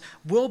Mount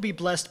will be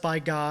blessed by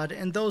God,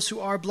 and those who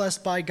are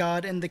blessed by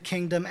God in the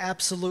kingdom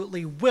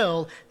absolutely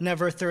will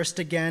never thirst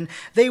again.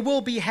 They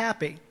will be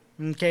happy,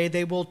 okay?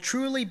 They will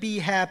truly be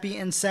happy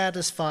and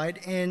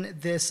satisfied in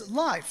this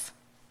life.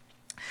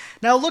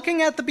 Now,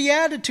 looking at the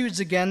Beatitudes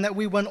again that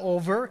we went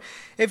over,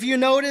 if you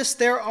notice,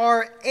 there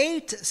are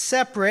 8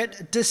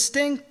 separate,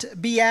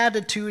 distinct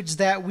Beatitudes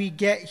that we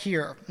get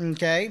here,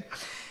 okay?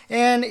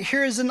 And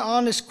here's an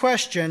honest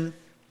question.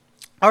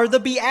 Are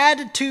the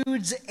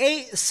Beatitudes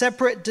 8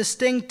 separate,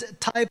 distinct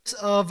types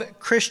of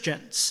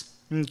Christians?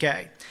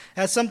 Okay,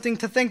 that's something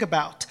to think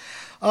about.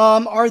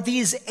 Are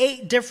these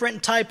 8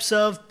 different types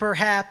of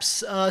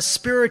perhaps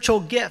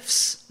spiritual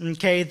gifts,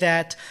 okay,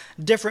 that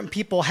different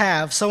people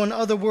have? So in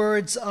other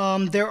words,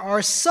 there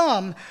are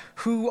some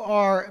who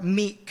are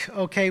meek,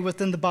 okay,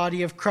 within the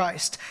body of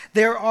Christ.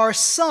 There are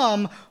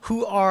some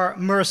who are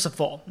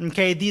merciful,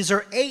 okay? These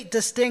are 8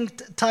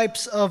 distinct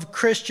types of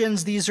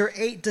Christians. These are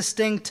 8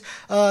 distinct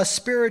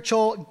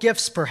spiritual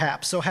gifts,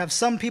 perhaps. So have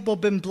some people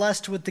been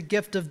blessed with the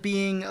gift of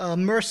being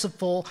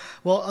merciful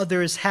while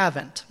others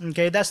haven't?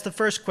 Okay, that's the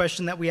first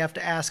question that we have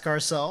to ask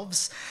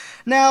ourselves.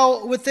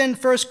 Now, within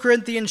 1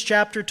 Corinthians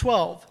chapter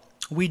 12,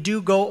 we do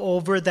go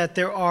over that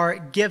there are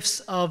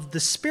gifts of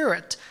the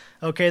Spirit,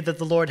 okay, that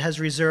the Lord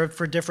has reserved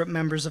for different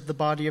members of the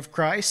body of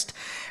Christ.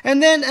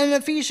 And then in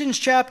Ephesians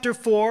chapter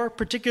 4,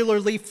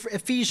 particularly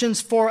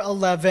Ephesians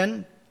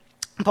 4:11,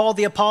 Paul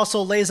the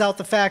Apostle lays out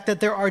the fact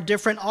that there are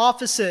different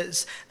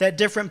offices that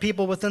different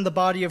people within the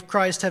body of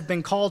Christ have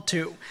been called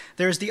to.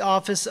 There's the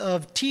office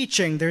of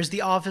teaching, there's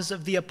the office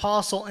of the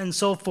apostle, and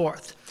so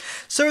forth.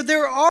 So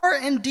there are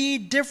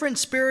indeed different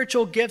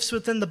spiritual gifts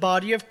within the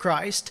body of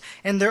Christ,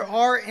 and there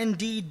are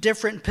indeed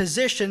different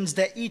positions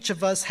that each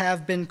of us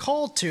have been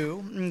called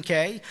to,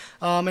 okay?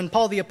 And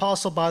Paul the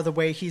Apostle, by the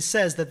way, he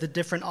says that the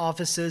different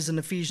offices in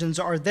Ephesians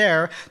are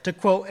there to,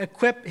 quote,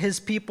 equip his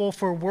people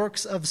for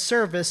works of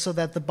service so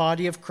that the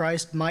body of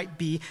Christ might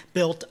be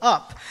built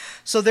up.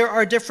 So there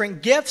are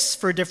different gifts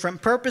for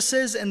different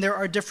purposes, and there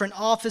are different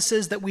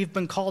offices that we've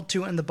been called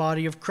to in the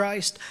body of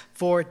Christ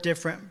for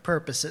different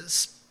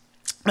purposes.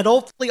 And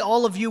hopefully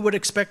all of you would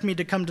expect me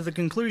to come to the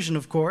conclusion,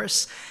 of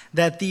course,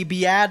 that the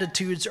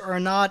Beatitudes are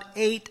not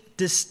 8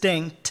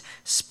 distinct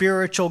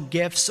spiritual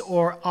gifts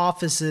or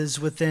offices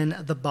within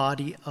the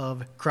body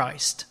of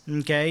Christ,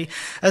 okay?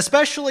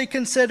 Especially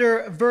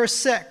consider verse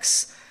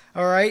 6,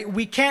 all right?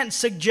 We can't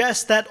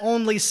suggest that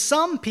only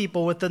some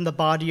people within the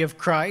body of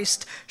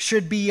Christ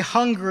should be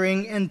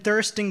hungering and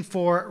thirsting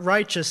for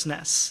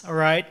righteousness, all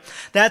right?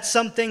 That's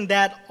something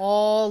that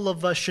all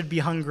of us should be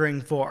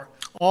hungering for.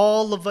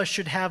 All of us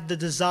should have the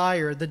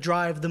desire, the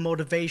drive, the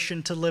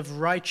motivation to live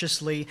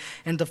righteously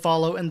and to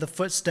follow in the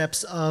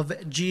footsteps of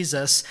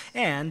Jesus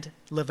and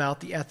live out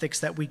the ethics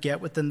that we get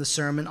within the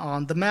Sermon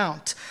on the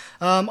Mount.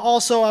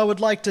 Also, I would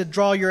like to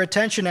draw your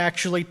attention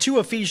actually to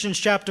Ephesians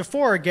chapter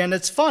 4 again.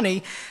 It's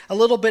funny, a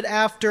little bit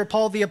after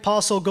Paul the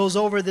Apostle goes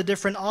over the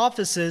different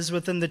offices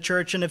within the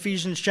church in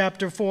Ephesians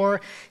chapter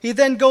 4, he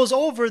then goes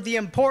over the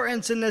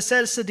importance and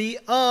necessity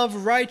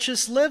of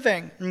righteous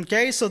living.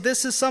 Okay, so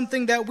this is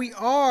something that we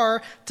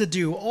are to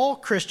do. All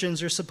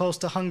Christians are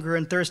supposed to hunger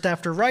and thirst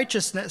after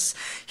righteousness.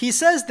 He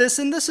says this,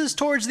 and this is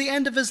towards the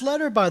end of his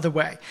letter, by the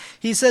way.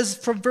 He says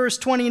from verse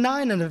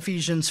 29 in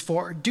Ephesians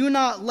 4, "Do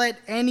not let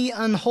any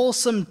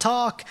unwholesome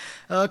talk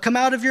come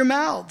out of your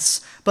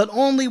mouths, but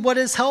only what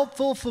is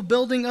helpful for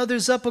building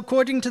others up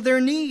according to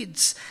their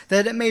needs,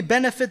 that it may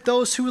benefit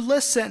those who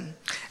listen.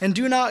 And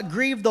do not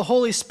grieve the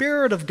Holy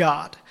Spirit of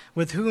God,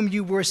 with whom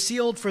you were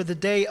sealed for the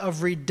day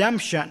of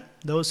redemption."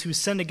 Those who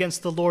sin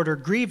against the Lord are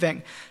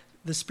grieving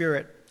the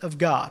Spirit of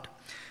God.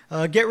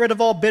 Get rid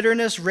of all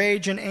bitterness,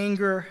 rage, and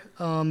anger,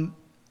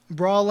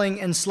 brawling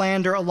and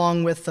slander,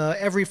 along with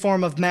every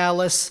form of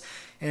malice,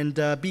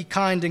 and be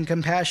kind and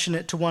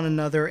compassionate to one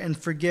another, and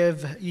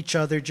forgive each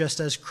other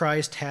just as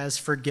Christ has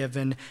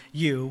forgiven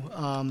you.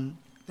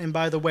 And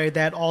by the way,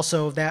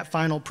 that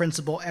final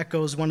principle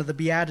echoes one of the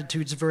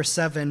Beatitudes, verse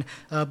 7.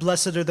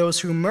 Blessed are those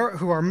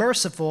who are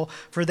merciful,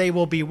 for they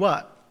will be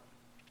what?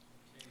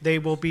 They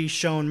will be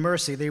shown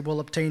mercy. They will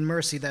obtain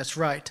mercy. That's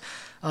right.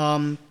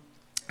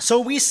 So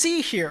we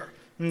see here,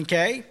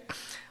 okay,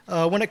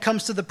 when it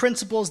comes to the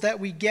principles that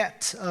we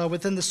get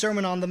within the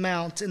Sermon on the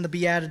Mount in the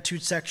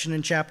Beatitude section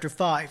in chapter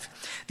 5.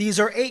 These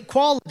are 8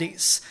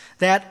 qualities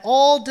that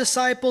all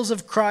disciples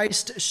of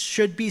Christ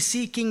should be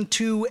seeking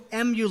to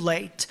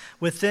emulate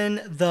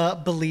within the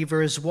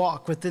believer's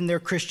walk, within their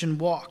Christian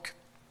walk.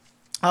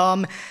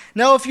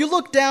 Now, if you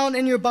look down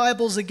in your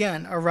Bibles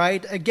again, all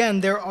right, again,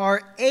 there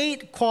are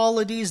 8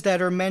 qualities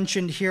that are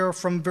mentioned here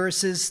from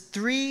verses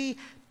 3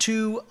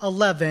 to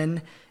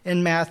 11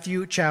 in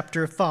Matthew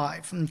chapter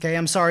 5. Okay,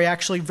 I'm sorry,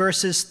 actually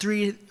verses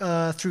 3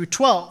 through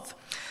 12.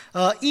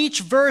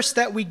 Each verse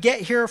that we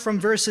get here from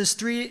verses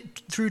 3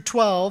 through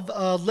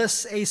 12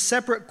 lists a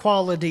separate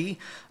quality,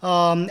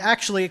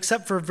 actually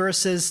except for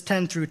verses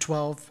 10 through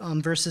 12.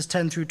 Verses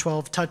 10 through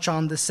 12 touch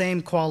on the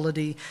same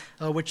quality,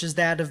 which is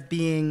that of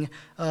being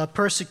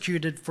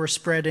persecuted for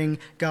spreading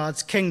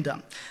God's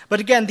kingdom. But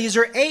again, these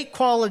are 8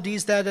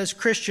 qualities that as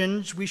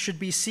Christians we should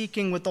be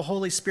seeking with the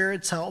Holy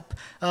Spirit's help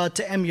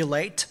to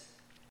emulate.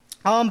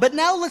 But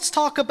now let's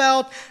talk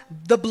about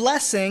the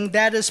blessing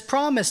that is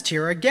promised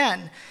here.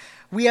 Again,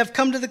 we have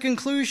come to the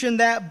conclusion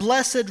that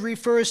blessed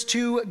refers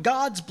to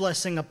God's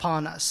blessing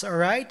upon us, all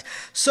right?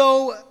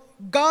 So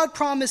God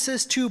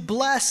promises to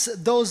bless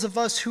those of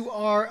us who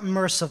are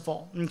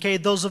merciful, okay?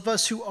 Those of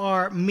us who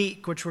are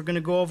meek, which we're going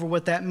to go over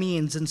what that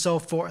means and so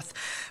forth.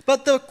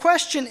 But the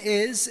question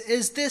is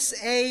this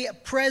a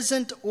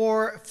present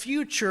or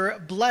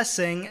future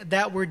blessing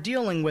that we're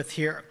dealing with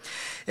here?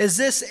 Is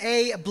this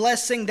a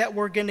blessing that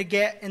we're going to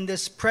get in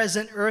this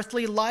present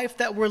earthly life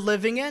that we're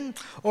living in?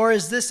 Or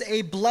is this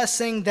a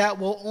blessing that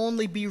will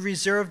only be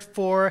reserved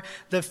for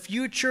the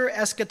future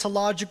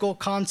eschatological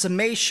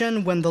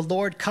consummation when the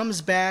Lord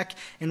comes back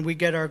and we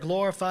get our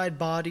glorified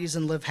bodies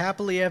and live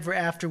happily ever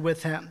after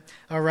with him?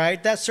 All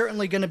right, that's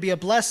certainly going to be a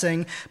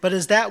blessing, but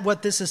is that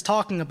what this is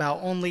talking about?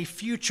 Only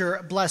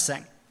future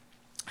blessing.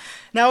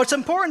 Now, it's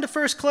important to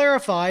first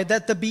clarify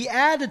that the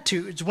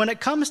Beatitudes, when it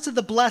comes to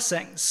the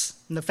blessings,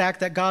 and the fact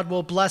that God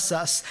will bless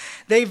us,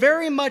 they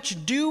very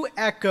much do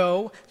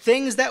echo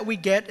things that we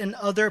get in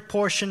other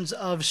portions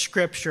of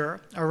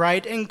Scripture, all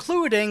right,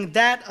 including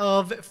that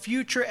of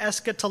future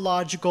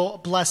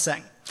eschatological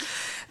blessing.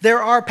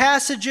 There are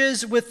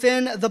passages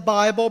within the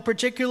Bible,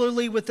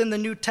 particularly within the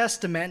New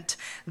Testament,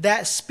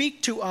 that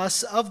speak to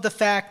us of the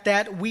fact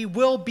that we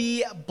will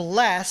be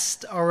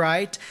blessed, all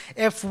right,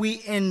 if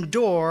we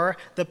endure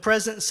the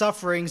present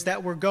sufferings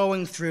that we're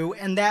going through,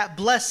 and that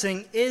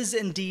blessing is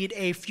indeed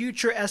a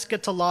future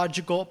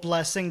eschatological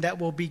blessing that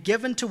will be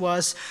given to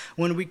us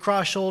when we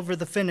cross over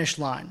the finish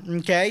line,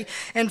 okay?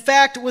 In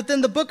fact, within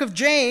the book of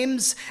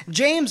James,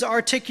 James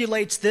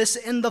articulates this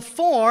in the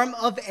form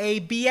of a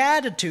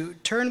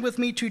beatitude. Turn with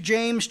me to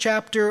James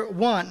chapter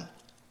 1.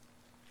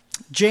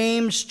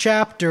 James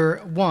chapter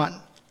 1.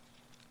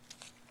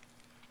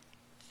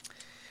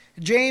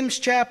 James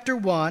chapter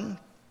 1,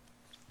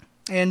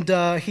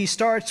 and he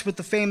starts with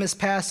the famous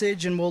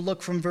passage, and we'll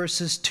look from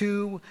verses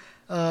 2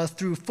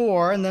 through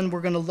 4, and then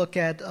we're going to look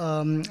at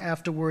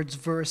afterwards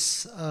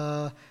verse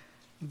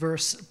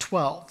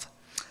 12.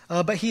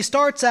 But he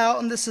starts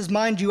out, and this is,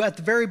 mind you, at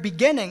the very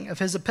beginning of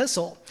his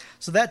epistle.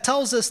 So that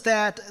tells us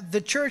that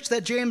the church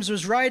that James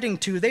was writing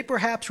to, they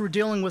perhaps were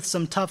dealing with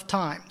some tough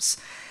times.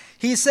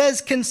 He says,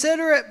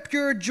 "Consider it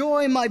pure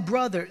joy, my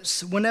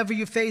brothers, whenever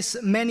you face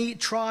many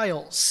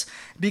trials,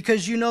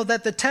 because you know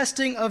that the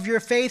testing of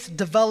your faith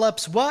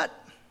develops" what?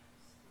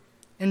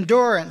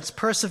 Endurance,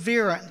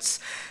 perseverance.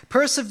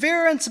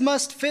 Perseverance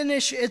must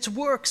finish its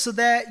work so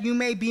that you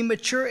may be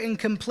mature and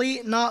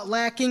complete, not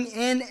lacking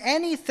in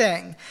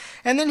anything.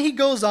 And then he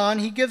goes on,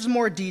 he gives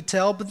more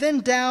detail, but then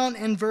down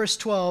in verse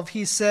 12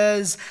 he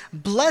says,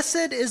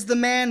 "Blessed is the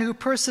man who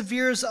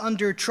perseveres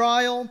under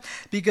trial,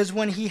 because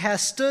when he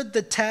has stood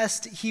the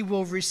test, he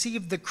will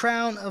receive the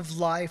crown of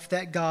life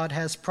that God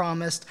has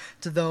promised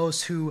to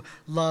those who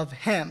love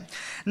him."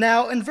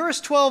 Now, in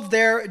verse 12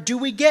 there, do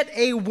we get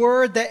a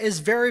word that is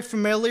very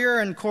familiar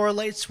and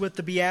correlates with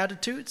the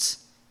Beatitudes?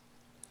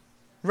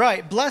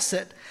 Right,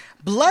 blessed.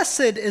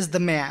 Blessed is the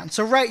man.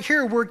 So right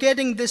here we're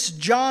getting this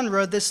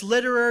genre, this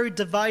literary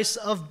device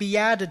of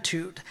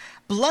beatitude.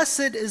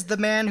 Blessed is the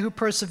man who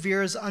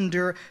perseveres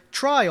under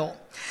trial.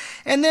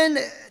 And then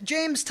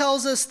James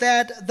tells us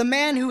that the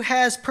man who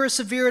has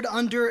persevered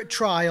under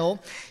trial,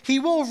 he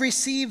will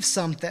receive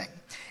something.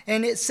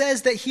 And it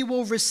says that he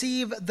will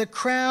receive the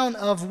crown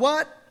of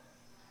what?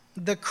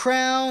 The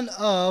crown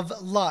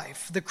of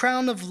life. The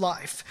crown of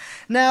life.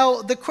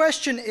 Now, the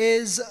question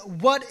is,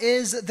 what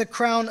is the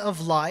crown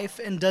of life,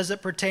 and does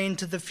it pertain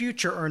to the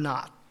future or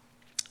not?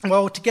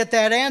 Well, to get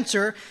that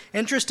answer,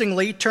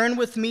 interestingly, turn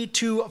with me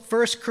to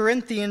 1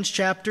 Corinthians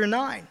chapter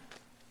 9.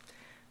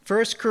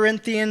 1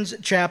 Corinthians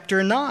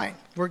chapter 9.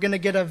 We're going to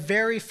get a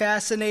very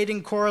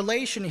fascinating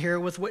correlation here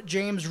with what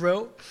James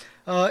wrote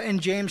in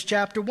James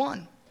chapter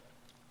 1.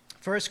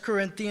 1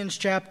 Corinthians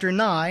chapter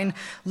 9,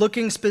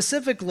 looking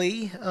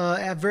specifically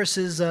at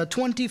verses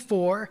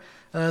 24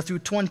 through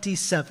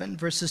 27.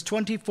 Verses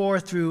 24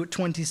 through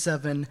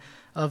 27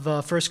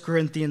 of 1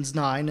 Corinthians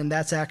 9, and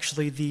that's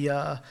actually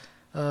the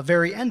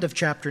very end of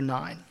chapter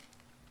 9.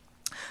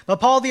 But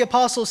Paul the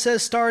Apostle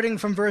says, starting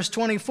from verse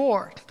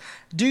 24,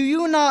 "Do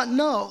you not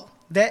know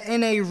that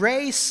in a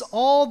race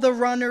all the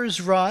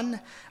runners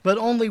run, but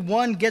only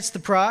one gets the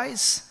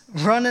prize?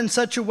 Run in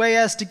such a way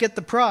as to get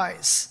the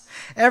prize.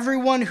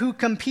 Everyone who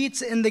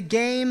competes in the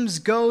games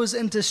goes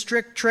into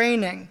strict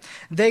training.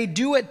 They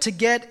do it to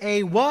get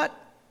a what?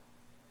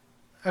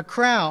 A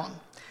crown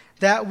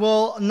that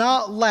will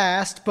not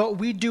last, but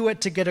we do it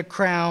to get a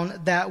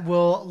crown that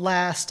will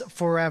last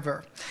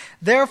forever.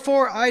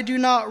 Therefore, I do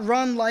not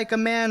run like a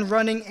man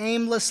running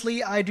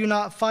aimlessly. I do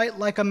not fight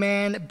like a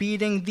man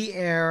beating the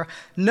air.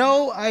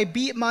 No, I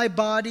beat my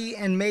body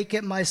and make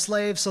it my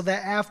slave, so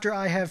that after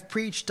I have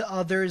preached to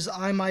others,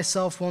 I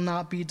myself will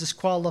not be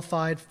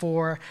disqualified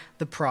for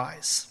the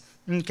prize."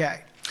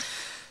 Okay.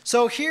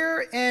 So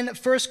here in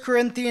 1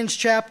 Corinthians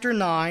chapter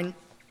 9,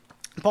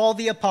 Paul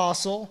the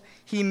Apostle,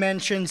 he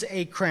mentions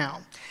a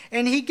crown.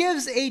 And he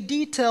gives a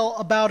detail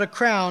about a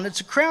crown.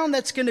 It's a crown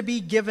that's going to be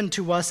given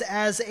to us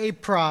as a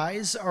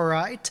prize, all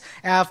right,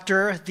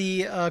 after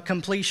the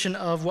completion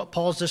of what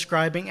Paul's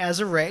describing as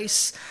a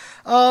race.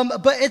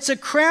 But it's a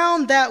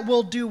crown that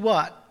will do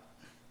what?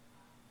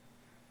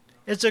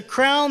 It's a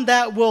crown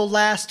that will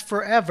last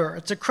forever.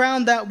 It's a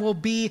crown that will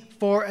be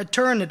for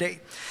eternity.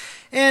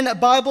 And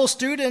Bible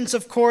students,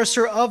 of course,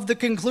 are of the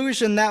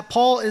conclusion that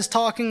Paul is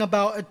talking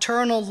about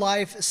eternal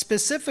life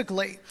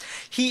specifically.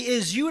 He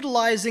is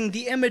utilizing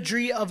the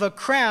imagery of a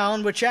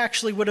crown, which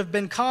actually would have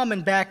been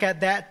common back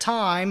at that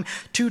time,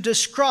 to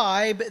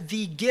describe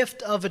the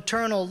gift of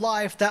eternal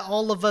life that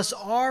all of us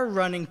are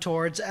running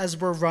towards as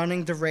we're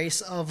running the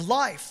race of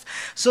life.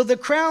 So the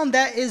crown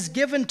that is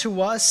given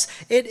to us,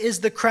 it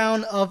is the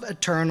crown of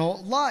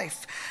eternal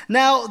life.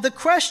 Now, the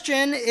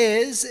question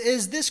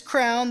is this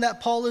crown that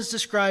Paul is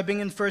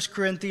describing in 1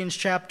 Corinthians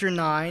chapter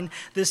 9,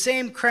 the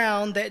same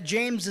crown that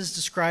James is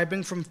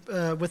describing from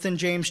within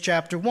James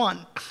chapter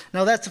 1.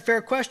 Now that's a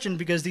fair question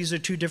because these are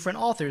two different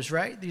authors,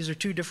 right? These are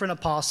two different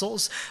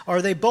apostles.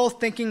 Are they both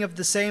thinking of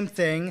the same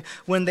thing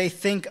when they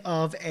think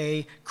of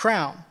a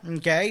crown?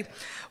 Okay?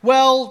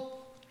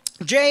 Well,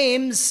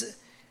 James,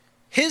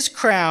 his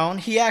crown,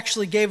 he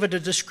actually gave it a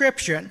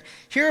description.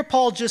 Here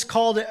Paul just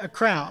called it a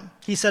crown.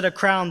 He said a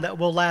crown that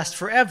will last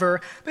forever,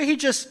 but he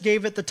just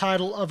gave it the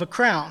title of a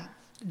crown.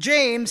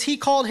 James, he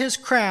called his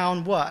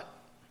crown what?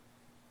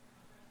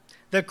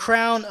 The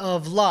crown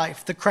of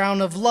life, the crown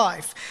of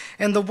life.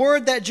 And the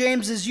word that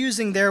James is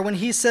using there when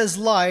he says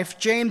life,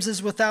 James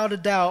is without a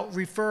doubt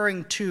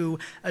referring to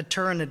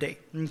eternity,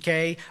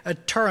 okay?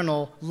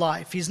 Eternal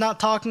life. He's not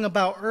talking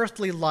about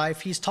earthly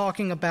life, he's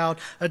talking about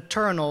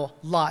eternal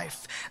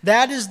life.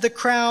 That is the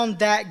crown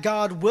that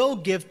God will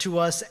give to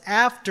us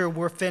after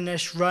we're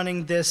finished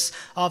running this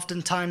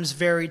oftentimes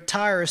very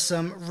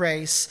tiresome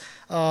race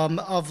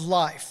of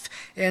life.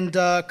 And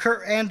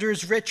Kurt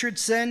Anders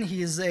Richardson,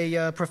 he's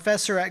a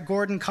professor at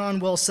Gordon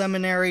Conwell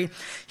Seminary.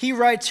 He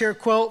writes here,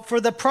 quote,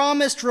 "For the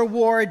promised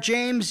reward,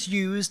 James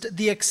used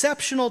the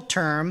exceptional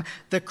term,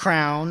 the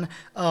crown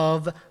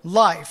of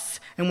life."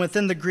 And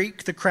within the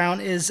Greek, the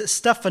crown is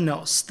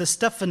Stephanos, the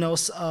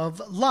Stephanos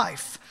of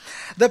life.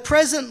 The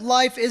present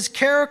life is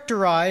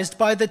characterized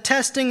by the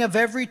testing of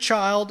every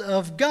child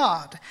of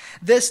God.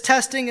 This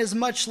testing is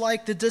much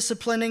like the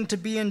disciplining to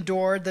be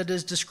endured that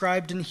is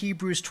described in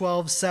Hebrews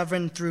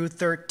 12:7 through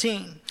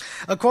 13.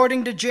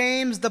 According to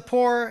James, the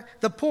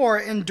poor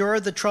endure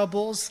the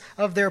troubles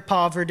of their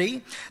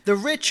poverty. The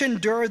rich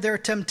endure their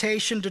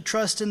temptation to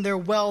trust in their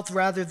wealth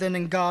rather than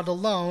in God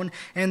alone,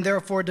 and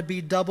therefore to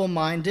be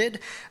double-minded.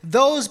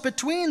 Those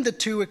between the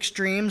two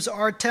extremes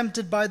are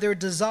tempted by their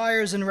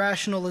desires and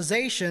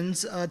rationalizations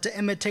to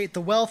imitate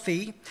the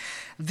wealthy.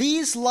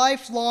 These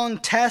lifelong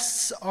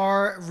tests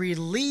are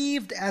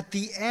relieved at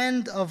the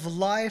end of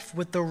life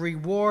with the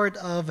reward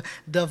of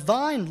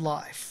divine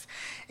life.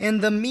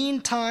 In the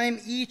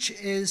meantime, each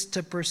is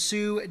to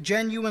pursue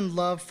genuine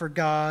love for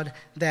God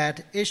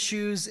that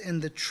issues in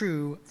the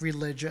true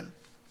religion.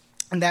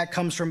 And that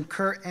comes from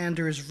Kurt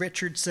Anders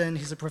Richardson.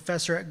 He's a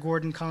professor at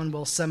Gordon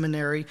Conwell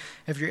Seminary,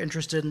 if you're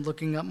interested in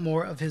looking up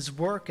more of his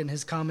work and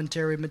his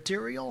commentary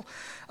material.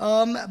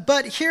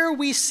 But here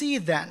we see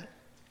then,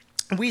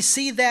 we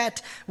see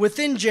that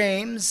within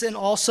James, and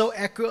also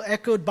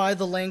echoed by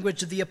the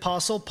language of the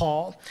Apostle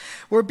Paul,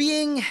 we're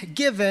being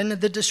given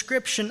the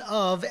description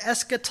of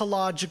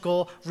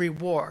eschatological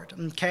reward,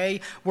 okay?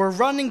 We're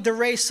running the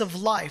race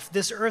of life,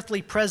 this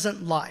earthly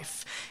present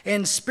life,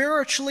 and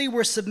spiritually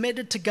we're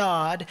submitted to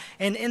God,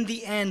 and in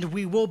the end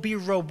we will be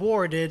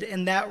rewarded,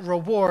 and that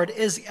reward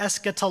is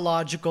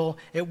eschatological.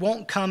 It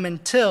won't come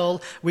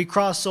until we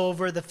cross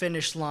over the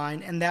finish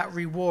line, and that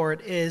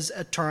reward is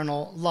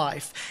eternal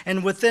life.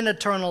 And within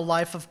eternal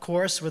life, of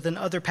course, within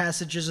other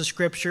passages of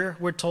Scripture,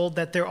 we're told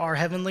that there are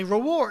heavenly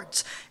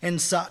rewards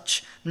and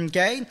such,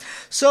 okay?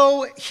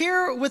 So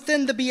here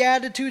within the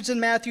Beatitudes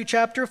in Matthew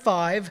chapter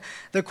 5,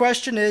 the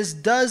question is,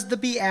 does the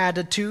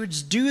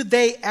Beatitudes, do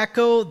they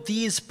echo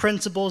these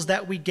principles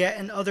that we get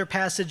in other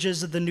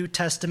passages of the New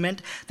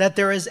Testament, that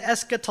there is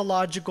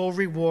eschatological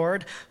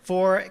reward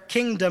for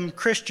kingdom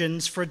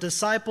Christians, for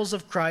disciples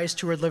of Christ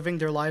who are living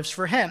their lives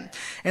for Him?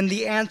 And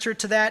the answer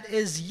to that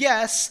is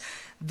yes.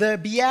 The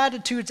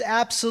Beatitudes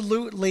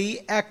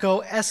absolutely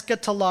echo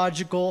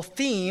eschatological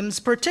themes,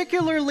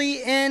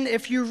 particularly in,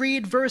 if you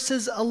read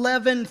verses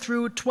 11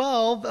 through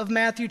 12 of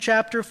Matthew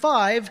chapter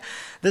 5,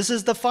 this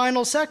is the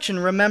final section.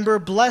 Remember,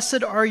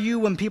 blessed are you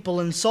when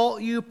people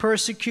insult you,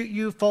 persecute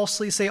you,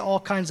 falsely say all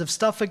kinds of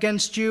stuff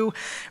against you.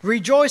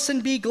 Rejoice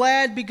and be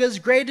glad, because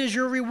great is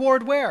your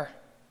reward where?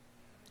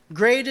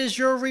 great is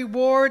your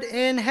reward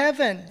in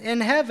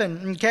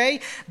heaven, okay?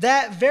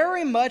 That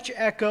very much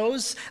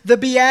echoes the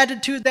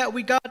beatitude that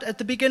we got at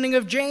the beginning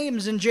of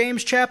James in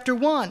James chapter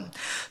 1.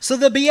 So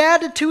the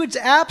beatitudes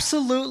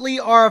absolutely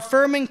are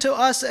affirming to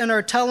us and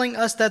are telling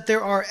us that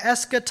there are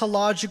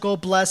eschatological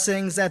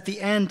blessings at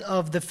the end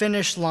of the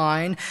finish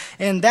line,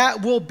 and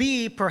that will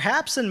be,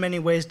 perhaps in many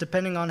ways,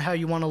 depending on how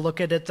you want to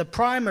look at it, the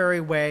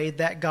primary way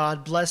that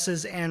God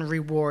blesses and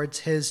rewards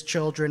his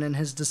children and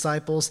his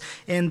disciples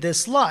in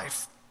this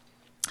life.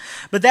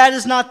 But that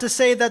is not to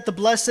say that the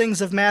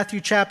blessings of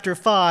Matthew chapter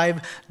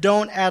 5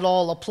 don't at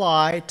all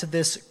apply to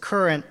this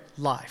current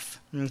life,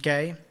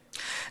 okay?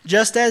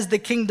 Just as the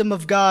kingdom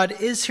of God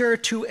is here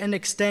to an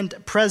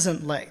extent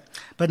presently,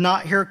 but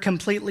not here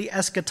completely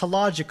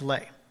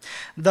eschatologically,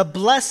 the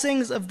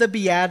blessings of the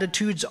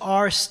Beatitudes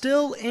are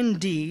still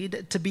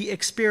indeed to be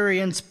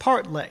experienced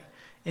partly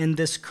in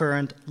this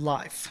current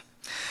life.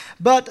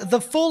 But the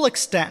full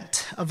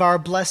extent of our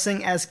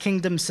blessing as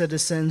kingdom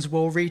citizens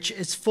will reach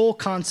its full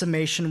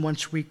consummation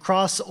once we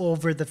cross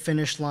over the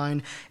finish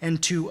line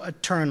into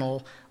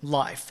eternal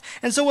life.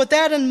 And so with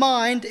that in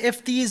mind,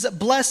 if these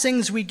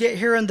blessings we get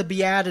here in the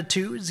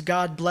Beatitudes,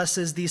 God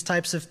blesses these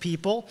types of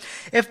people,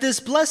 if this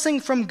blessing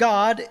from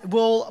God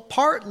will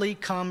partly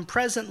come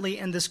presently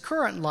in this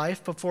current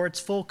life before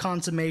its full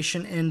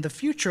consummation in the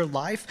future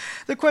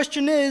life, the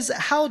question is,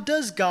 how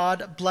does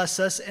God bless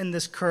us in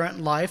this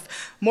current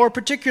life? More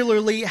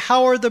particularly,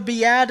 how are the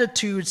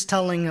Beatitudes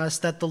telling us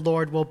that the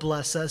Lord will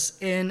bless us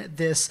in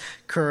this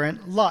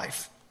current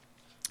life?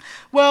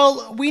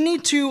 Well, we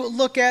need to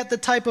look at the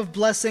type of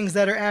blessings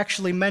that are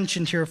actually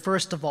mentioned here,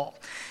 first of all.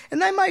 And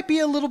they might be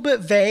a little bit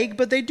vague,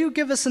 but they do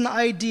give us an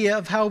idea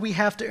of how we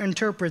have to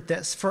interpret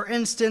this. For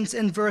instance,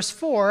 in verse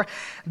 4,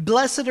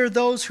 blessed are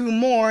those who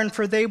mourn,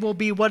 for they will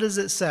be, what does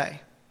it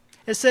say?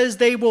 It says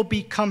they will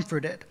be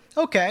comforted.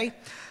 Okay.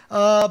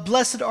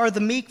 Blessed are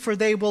the meek, for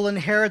they will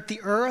inherit the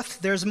earth.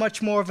 There's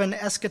much more of an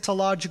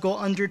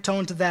eschatological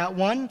undertone to that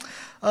one.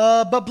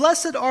 But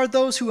blessed are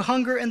those who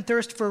hunger and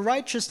thirst for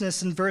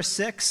righteousness in verse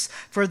 6,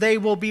 for they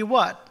will be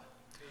what?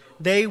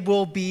 They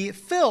will be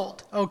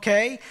filled,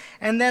 okay?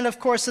 And then, of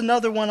course,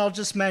 another one I'll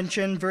just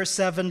mention, verse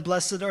 7,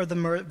 blessed are the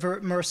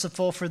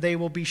merciful, for they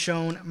will be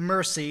shown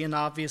mercy. And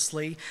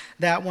obviously,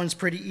 that one's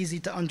pretty easy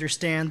to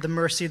understand. The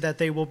mercy that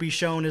they will be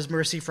shown is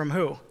mercy from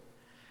who?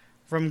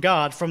 From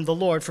God, from the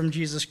Lord, from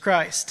Jesus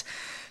Christ.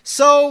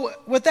 So,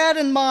 with that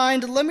in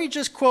mind, let me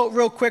just quote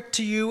real quick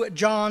to you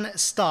John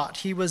Stott.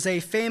 He was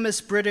a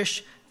famous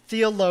British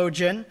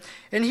theologian,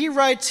 and he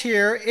writes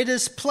here, "It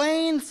is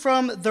plain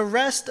from the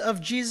rest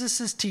of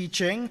Jesus'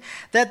 teaching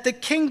that the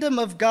kingdom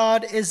of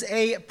God is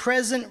a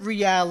present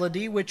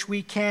reality which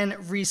we can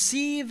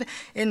receive,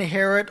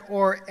 inherit,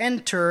 or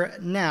enter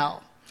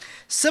now.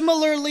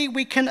 Similarly,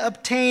 we can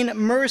obtain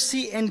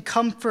mercy and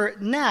comfort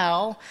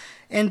now,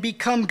 and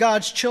become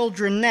God's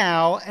children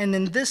now, and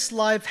in this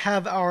life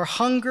have our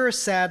hunger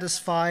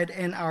satisfied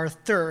and our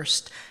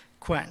thirst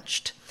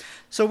quenched."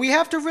 So we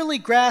have to really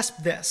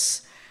grasp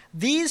this.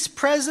 These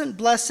present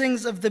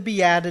blessings of the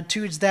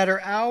Beatitudes that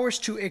are ours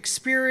to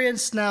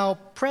experience now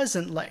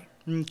presently,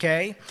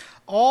 okay,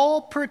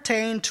 all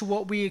pertain to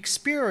what we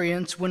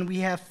experience when we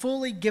have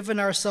fully given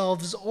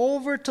ourselves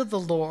over to the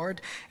Lord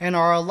and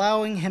are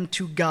allowing Him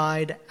to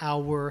guide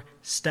our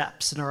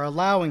steps, and are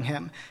allowing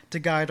Him to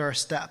guide our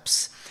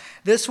steps.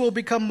 This will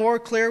become more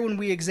clear when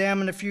we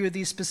examine a few of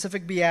these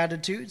specific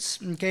Beatitudes,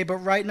 okay? But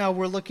right now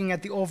we're looking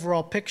at the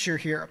overall picture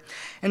here.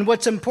 And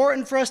what's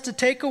important for us to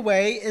take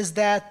away is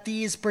that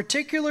these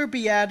particular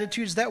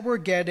Beatitudes that we're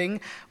getting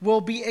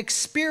will be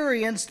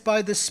experienced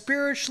by the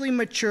spiritually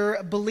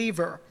mature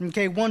believer,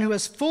 okay? One who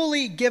has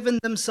fully given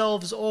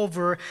themselves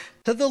over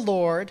to the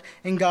Lord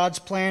in God's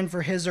plan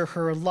for his or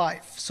her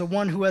life. So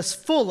one who has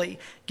fully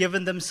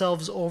given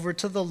themselves over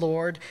to the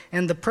Lord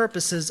and the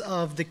purposes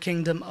of the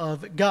kingdom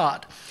of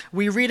God.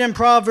 We read in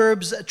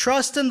Proverbs,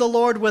 "Trust in the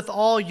Lord with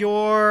all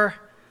your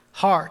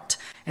heart,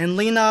 and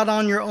lean not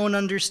on your own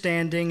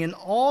understanding. In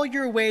all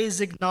your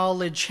ways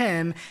acknowledge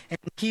Him, and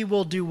He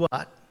will do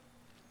what?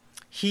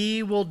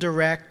 He will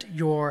direct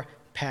your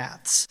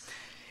paths."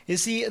 You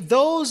see,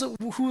 those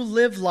who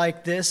live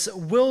like this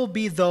will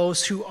be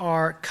those who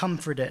are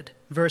comforted.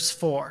 Verse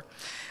 4.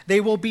 They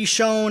will be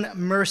shown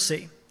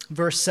mercy.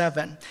 Verse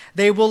 7.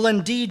 They will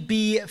indeed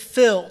be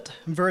filled.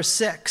 Verse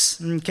 6.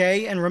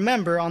 Okay? And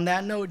remember, on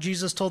that note,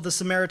 Jesus told the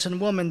Samaritan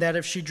woman that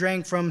if she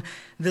drank from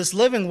this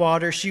living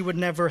water, she would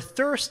never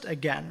thirst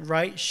again,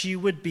 right? She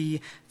would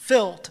be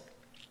filled.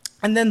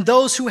 And then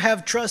those who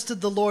have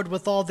trusted the Lord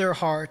with all their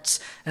hearts,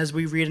 as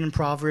we read in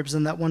Proverbs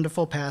in that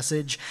wonderful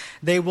passage,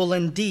 they will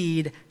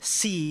indeed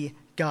see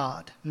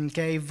God.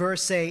 Okay,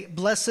 verse 8,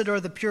 "Blessed are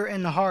the pure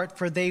in heart,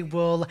 for they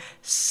will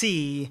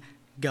see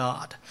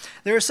God."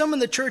 There are some in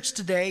the church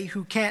today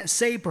who can't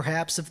say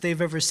perhaps if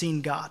they've ever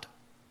seen God.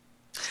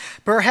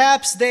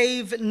 Perhaps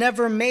they've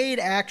never made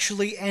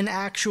an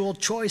actual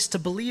choice to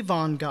believe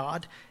on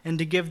God and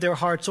to give their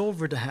hearts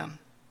over to Him.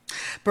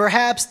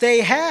 Perhaps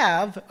they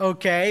have,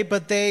 okay,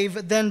 but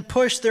they've then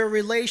pushed their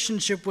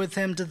relationship with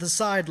him to the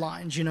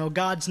sidelines.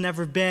 God's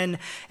never been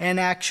an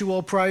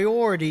actual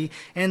priority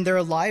in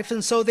their life,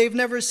 and so they've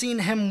never seen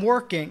him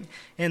working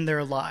in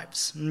their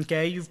lives,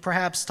 okay? You've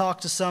perhaps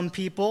talked to some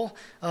people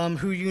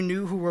who you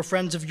knew who were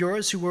friends of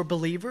yours who were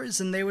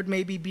believers, and they would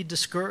maybe be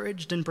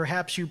discouraged, and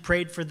perhaps you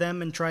prayed for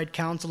them and tried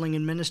counseling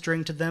and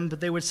ministering to them, but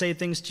they would say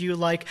things to you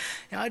like,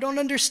 I don't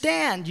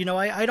understand,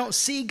 I don't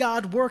see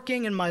God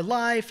working in my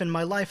life, and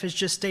my life has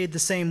just stayed the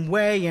same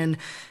way, and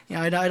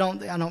I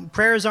don't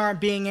prayers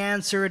aren't being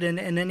answered and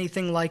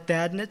anything like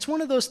that. And it's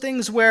one of those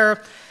things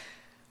where,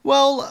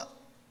 well,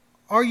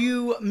 are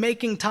you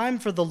making time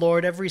for the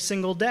Lord every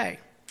single day?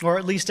 Or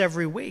at least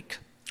every week?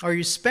 Are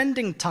you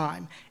spending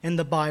time in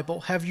the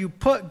Bible? Have you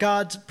put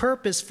God's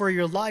purpose for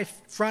your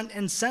life front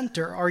and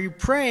center? Are you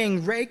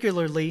praying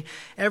regularly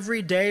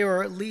every day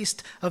or at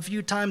least a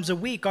few times a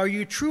week? Are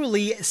you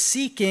truly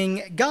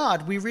seeking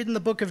God? We read in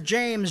the book of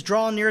James,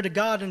 draw near to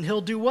God and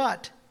he'll do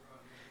what?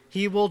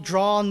 He will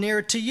draw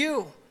near to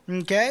you,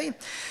 okay?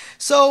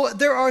 So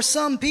there are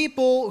some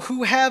people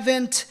who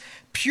haven't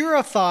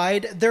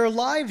purified their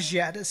lives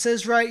yet. It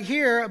says right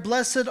here,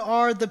 blessed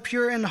are the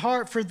pure in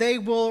heart, for they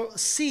will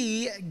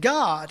see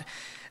God.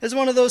 It's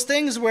one of those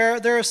things where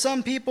there are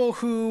some people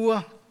who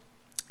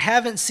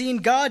haven't seen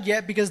God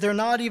yet because they're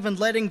not even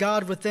letting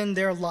God within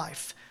their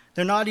life.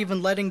 They're not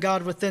even letting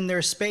God within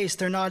their space.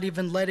 They're not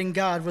even letting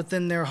God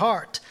within their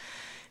heart.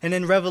 And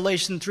in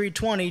Revelation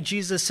 3:20,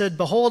 Jesus said,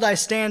 behold, I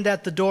stand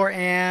at the door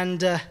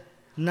and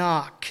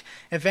knock.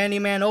 If any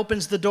man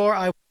opens the door,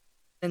 I will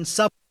and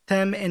sup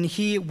him and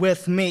he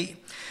with me.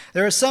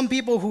 There are some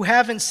people who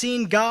haven't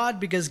seen God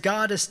because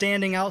God is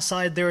standing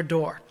outside their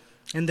door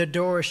and the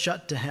door is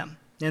shut to him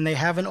and they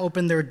haven't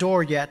opened their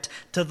door yet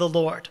to the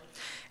Lord.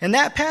 And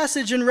that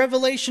passage in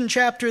Revelation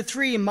chapter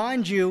 3,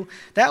 mind you,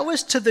 that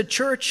was to the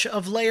church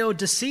of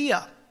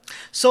Laodicea.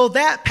 So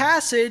that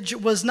passage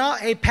was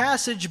not a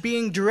passage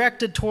being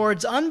directed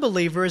towards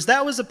unbelievers.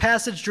 That was a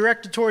passage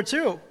directed towards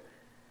who?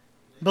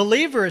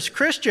 Believers,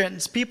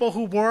 Christians, people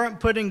who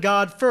weren't putting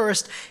God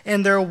first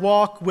in their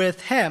walk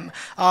with him.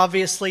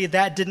 Obviously,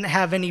 that didn't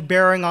have any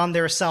bearing on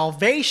their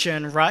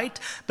salvation, right?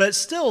 But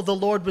still, the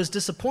Lord was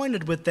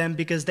disappointed with them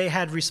because they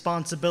had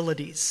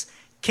responsibilities,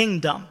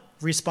 kingdom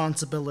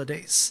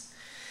responsibilities.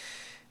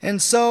 And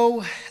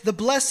so the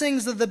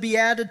blessings of the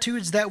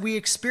Beatitudes that we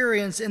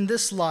experience in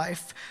this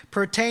life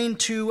pertain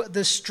to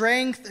the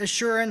strength,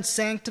 assurance,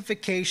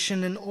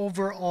 sanctification, and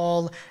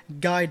overall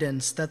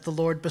guidance that the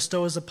Lord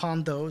bestows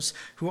upon those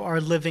who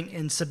are living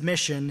in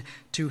submission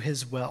to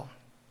his will.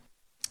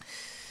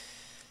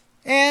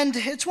 And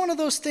it's one of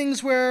those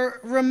things where,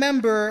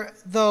 remember,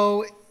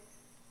 though,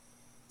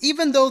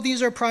 even though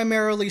these are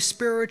primarily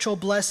spiritual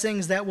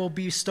blessings that will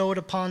be bestowed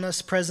upon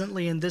us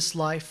presently in this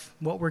life,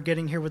 what we're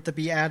getting here with the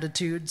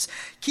Beatitudes,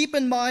 keep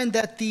in mind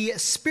that the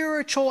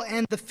spiritual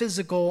and the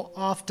physical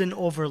often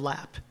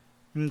overlap,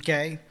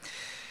 okay?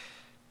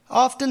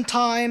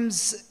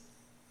 Oftentimes,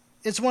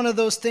 it's one of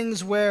those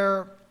things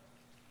where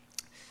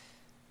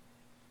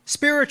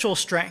spiritual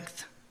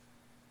strength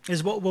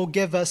is what will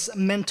give us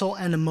mental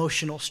and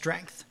emotional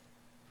strength.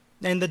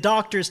 And the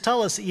doctors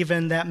tell us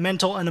even that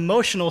mental and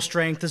emotional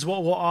strength is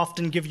what will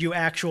often give you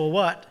actual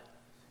what?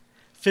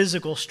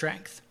 Physical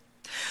strength.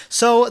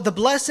 So the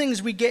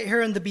blessings we get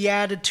here in the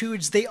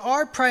Beatitudes, they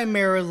are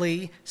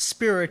primarily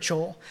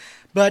spiritual.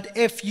 But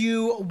if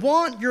you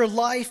want your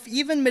life,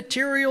 even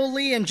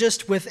materially and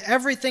just with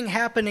everything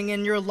happening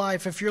in your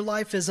life, if your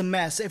life is a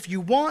mess, if you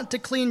want to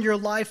clean your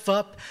life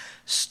up,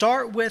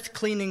 start with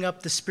cleaning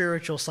up the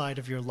spiritual side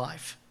of your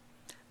life.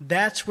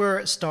 That's where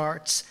it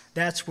starts.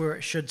 That's where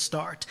it should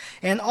start.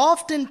 And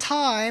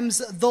oftentimes,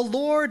 the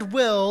Lord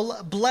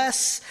will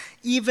bless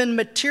even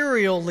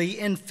materially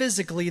and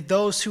physically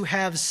those who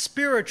have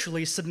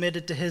spiritually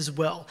submitted to his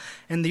will.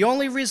 And the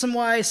only reason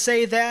why I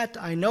say that,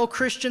 I know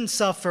Christians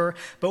suffer,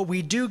 but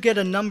we do get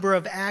a number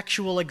of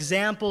actual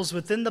examples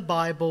within the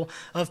Bible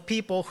of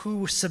people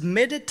who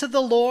submitted to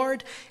the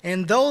Lord,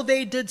 and though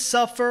they did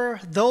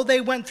suffer, though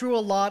they went through a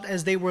lot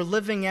as they were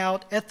living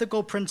out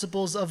ethical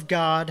principles of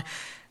God,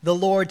 the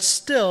Lord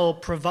still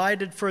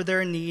provided for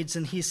their needs,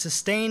 and he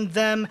sustained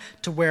them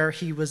to where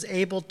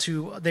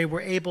they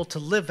were able to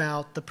live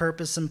out the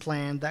purpose and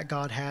plan that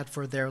God had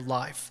for their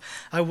life.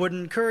 I would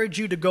encourage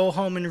you to go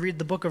home and read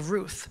the book of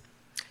Ruth.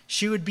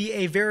 She would be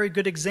a very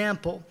good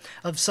example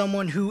of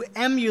someone who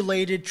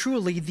emulated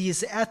truly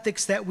these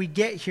ethics that we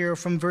get here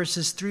from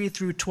verses 3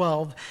 through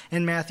 12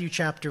 in Matthew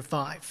chapter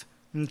 5.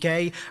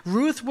 Okay?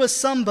 Ruth was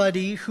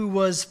somebody who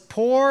was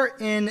poor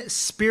in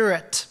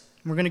spirit.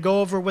 We're going to go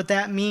over what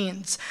that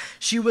means.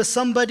 She was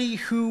somebody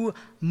who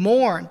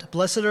mourned.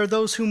 Blessed are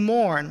those who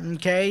mourn,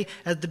 okay?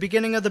 At the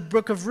beginning of the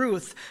book of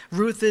Ruth,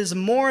 Ruth is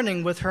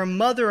mourning with her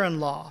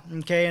mother-in-law,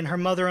 okay, and her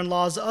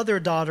mother-in-law's other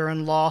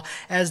daughter-in-law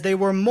as they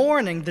were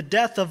mourning the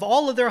death of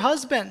all of their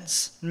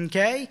husbands,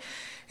 okay?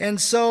 And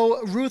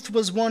so Ruth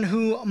was one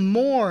who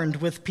mourned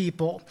with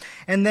people.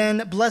 And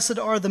then, blessed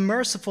are the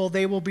merciful,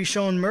 they will be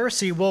shown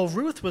mercy. Well,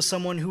 Ruth was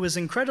someone who was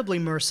incredibly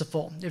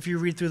merciful, if you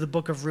read through the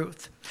book of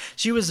Ruth.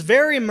 She was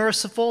very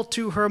merciful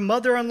to her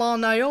mother-in-law,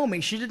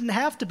 Naomi. She didn't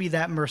have to be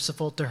that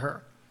merciful to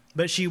her,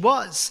 but she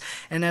was.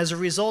 And as a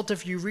result,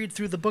 if you read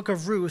through the book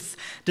of Ruth,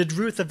 did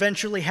Ruth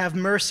eventually have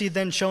mercy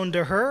then shown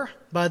to her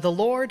by the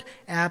Lord?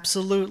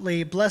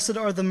 Absolutely. Blessed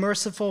are the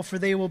merciful, for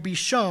they will be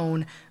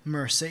shown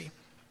mercy.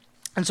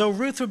 And so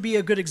Ruth would be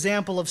a good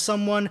example of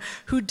someone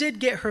who did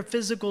get her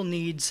physical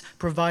needs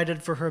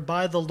provided for her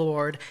by the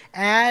Lord,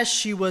 as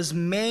she was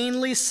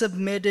mainly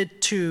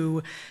submitted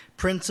to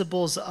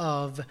principles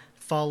of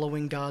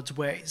following God's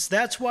ways.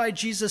 That's why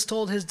Jesus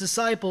told his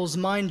disciples,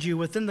 mind you,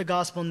 within the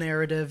gospel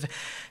narrative,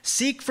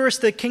 seek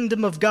first the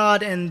kingdom of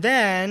God, and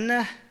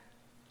then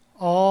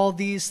all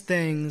these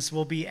things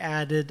will be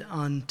added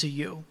unto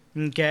you.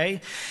 Okay?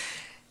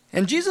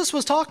 And Jesus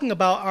was talking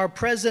about our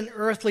present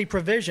earthly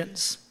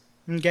provisions.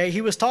 Okay, he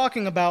was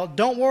talking about,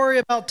 don't worry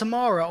about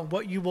tomorrow,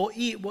 what you will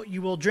eat, what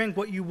you will drink,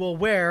 what you will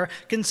wear.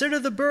 Consider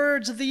the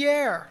birds of the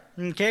air.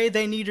 Okay,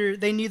 they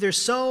neither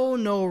sow,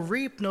 nor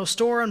reap, nor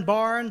store in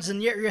barns,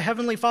 and yet your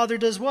heavenly Father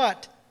does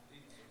what?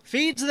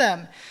 Feeds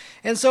them.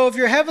 And so if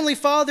your heavenly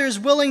Father is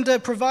willing to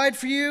provide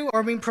for you,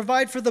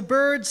 provide for the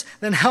birds,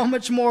 then how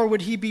much more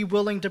would he be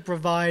willing to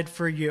provide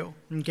for you?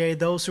 Okay,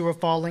 those who are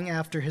following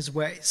after his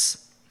ways.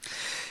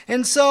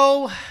 And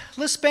so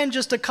let's spend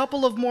just a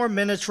couple of more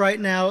minutes right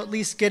now, at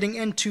least getting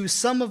into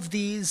some of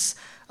these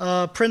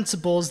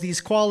principles,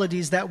 these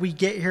qualities that we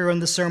get here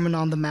in the Sermon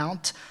on the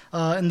Mount,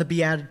 in the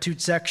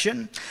Beatitude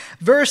section.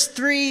 Verse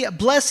 3,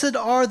 blessed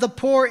are the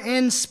poor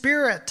in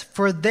spirit,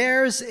 for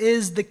theirs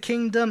is the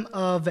kingdom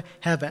of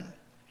heaven.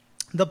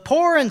 The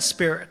poor in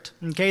spirit,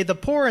 okay, the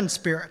poor in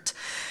spirit.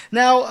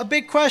 Now, a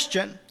big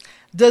question.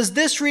 Does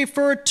this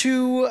refer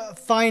to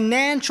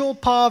financial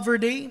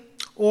poverty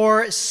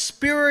or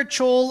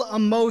spiritual,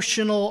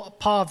 emotional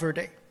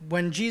poverty,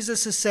 when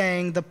Jesus is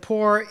saying the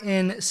poor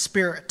in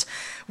spirit?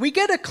 We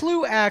get a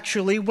clue,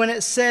 actually, when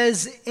it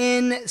says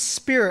in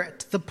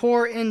spirit, the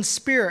poor in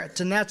spirit,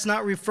 and that's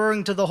not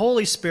referring to the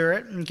Holy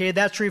Spirit, okay?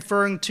 That's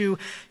referring to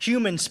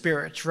human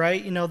spirits,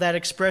 right? You know, that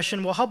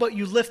expression, well, how about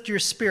you lift your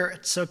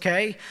spirits,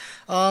 okay?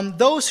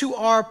 Those who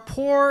are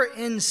poor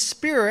in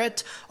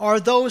spirit are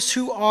those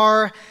who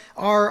are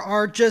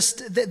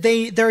just,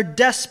 they're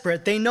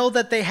desperate. They know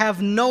that they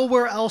have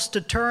nowhere else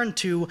to turn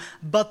to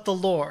but the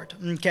Lord,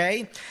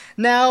 okay?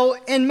 Now,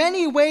 in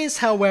many ways,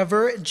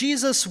 however,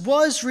 Jesus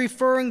was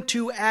referring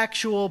to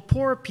actual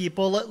poor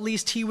people. At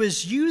least he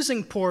was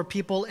using poor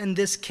people in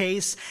this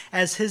case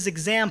as his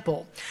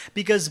example.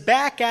 Because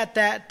back at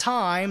that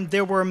time,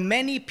 there were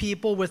many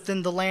people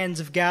within the lands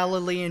of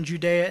Galilee and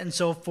Judea and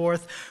so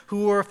forth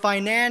who were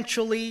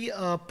financially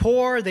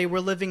poor. They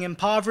were living in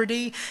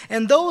poverty.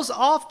 And those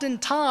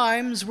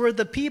oftentimes were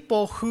the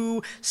people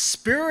who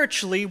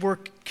spiritually were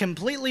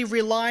completely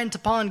reliant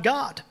upon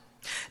God.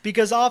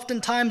 Because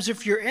oftentimes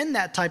if you're in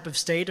that type of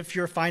state, if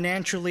you're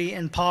financially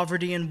in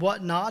poverty and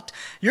whatnot,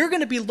 you're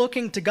going to be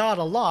looking to God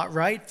a lot,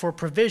 right, for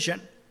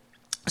provision.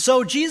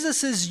 So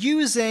Jesus is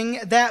using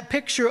that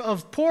picture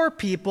of poor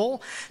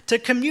people to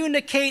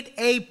communicate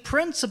a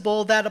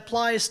principle that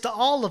applies to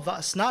all of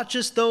us, not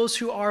just those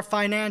who are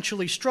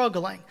financially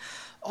struggling.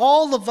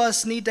 All of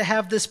us need to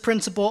have this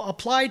principle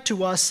applied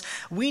to us.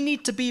 We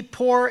need to be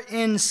poor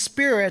in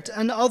spirit.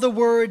 In other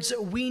words,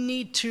 we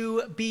need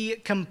to be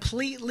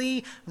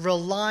completely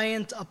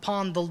reliant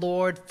upon the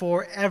Lord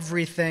for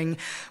everything.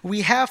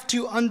 We have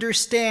to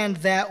understand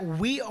that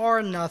we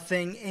are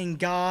nothing and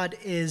God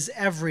is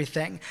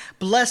everything.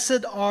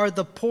 Blessed are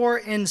the poor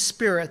in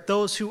spirit,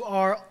 those who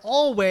are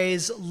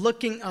always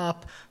looking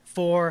up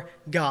for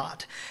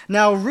God.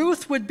 Now,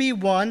 Ruth would be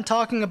one,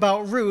 talking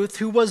about Ruth,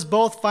 who was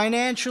both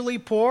financially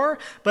poor,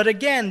 but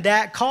again,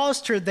 that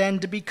caused her then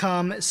to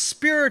become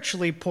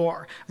spiritually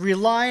poor,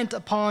 reliant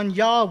upon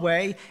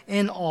Yahweh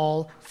in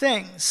all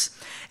things.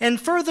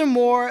 And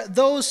furthermore,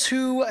 those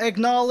who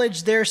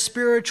acknowledge their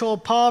spiritual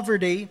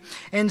poverty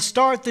and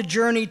start the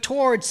journey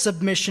towards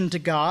submission to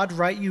God,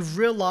 right? You've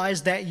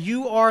realized that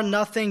you are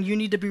nothing. You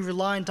need to be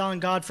reliant on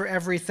God for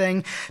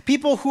everything.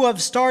 People who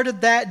have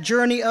started that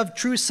journey of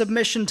true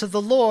submission to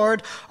the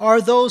Lord are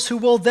those who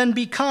will then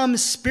become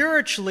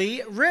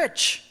spiritually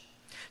rich.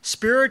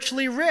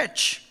 Spiritually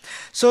rich.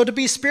 So to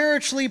be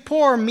spiritually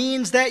poor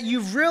means that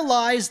you've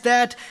realized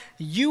that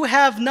you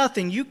have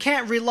nothing. You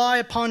can't rely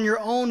upon your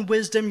own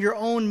wisdom, your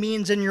own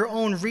means, and your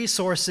own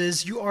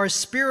resources. You are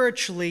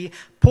spiritually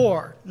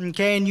poor,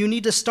 okay? And you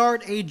need to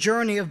start a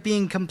journey of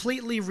being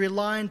completely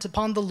reliant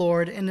upon the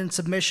Lord and in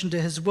submission to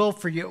his will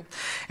for you.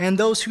 And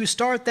those who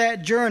start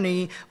that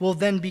journey will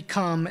then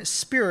become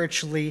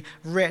spiritually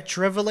rich.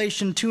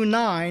 Revelation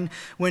 2:9,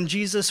 when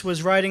Jesus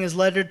was writing his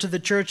letter to the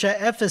church at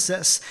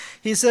Ephesus,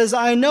 he says,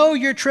 I know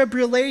your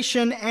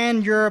tribulation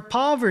and your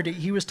poverty.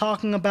 He was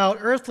talking about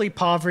earthly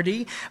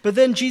poverty, but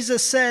then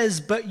Jesus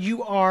says, but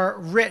you are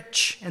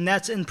rich. And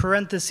that's in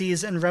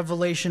parentheses in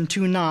Revelation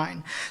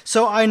 2:9.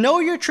 So I know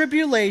your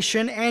tribulation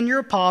tribulation and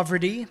your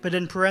poverty, but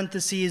in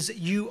parentheses,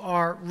 you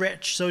are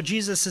rich. So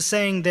Jesus is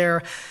saying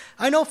there,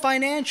 I know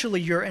financially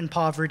you're in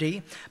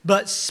poverty,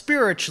 but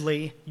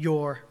spiritually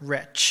you're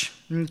rich.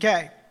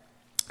 Okay.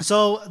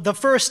 So the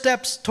first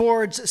steps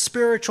towards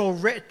spiritual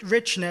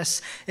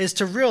richness is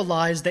to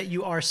realize that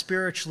you are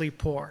spiritually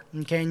poor,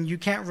 okay? And you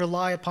can't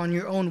rely upon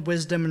your own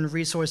wisdom and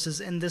resources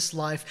in this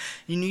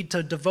life. You need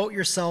to devote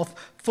yourself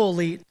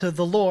fully to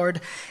the Lord.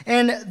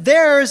 And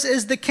theirs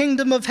is the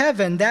kingdom of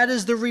heaven. That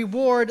is the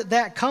reward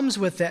that comes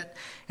with it.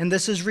 And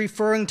this is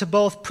referring to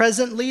both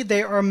presently,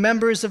 they are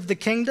members of the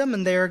kingdom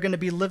and they are going to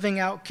be living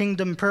out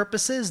kingdom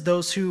purposes,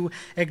 those who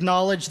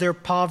acknowledge their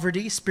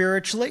poverty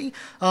spiritually.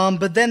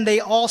 But then they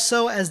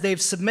also, as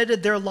they've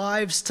submitted their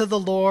lives to the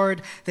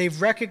Lord,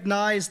 they've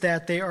recognized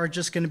that they are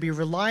just going to be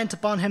reliant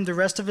upon Him the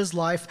rest of His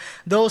life.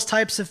 Those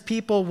types of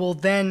people will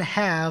then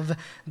have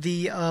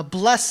the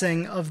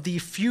blessing of the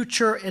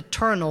future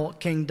eternal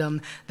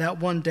kingdom that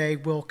one day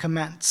will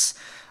commence.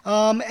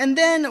 And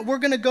then we're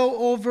going to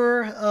go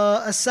over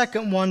a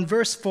second one,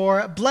 verse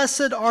 4.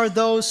 Blessed are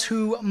those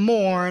who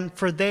mourn,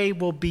 for they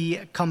will be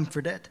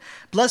comforted.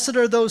 Blessed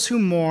are those who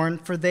mourn,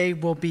 for they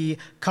will be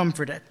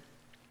comforted.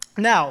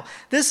 Now,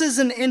 this is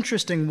an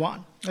interesting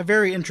one, a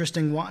very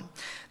interesting one.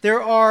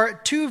 There are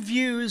two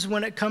views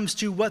when it comes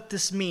to what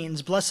this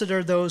means. Blessed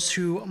are those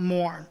who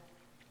mourn.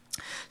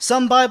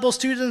 Some Bible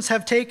students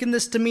have taken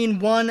this to mean,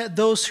 one,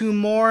 those who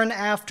mourn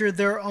after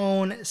their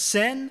own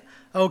sin,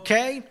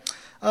 okay?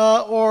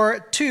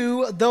 Or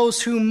two,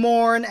 those who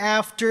mourn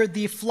after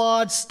the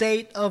flawed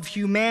state of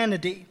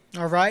humanity,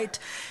 all right?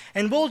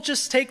 And we'll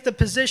just take the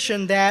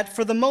position that,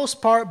 for the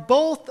most part,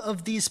 both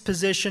of these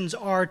positions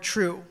are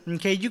true,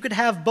 okay? You could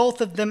have both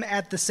of them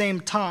at the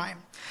same time.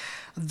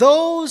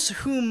 Those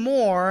who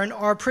mourn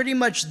are pretty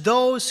much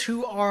those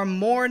who are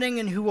mourning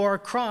and who are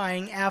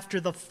crying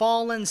after the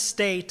fallen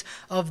state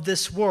of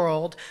this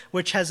world,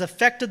 which has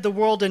affected the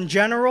world in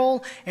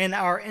general and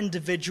our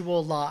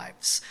individual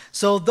lives.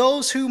 So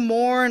those who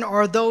mourn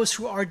are those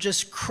who are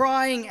just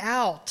crying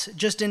out,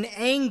 just in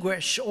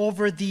anguish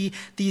over the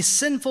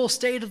sinful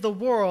state of the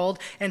world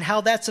and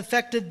how that's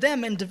affected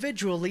them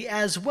individually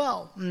as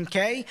well,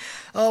 okay?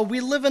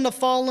 We live in a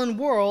fallen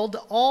world.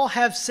 All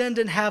have sinned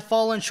and have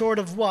fallen short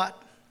of what?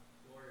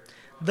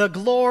 The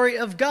glory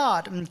of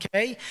God,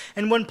 okay?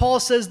 And when Paul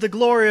says the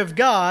glory of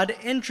God,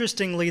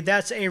 interestingly,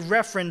 that's a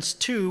reference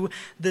to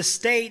the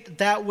state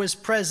that was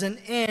present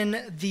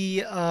in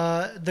the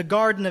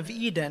Garden of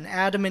Eden.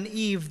 Adam and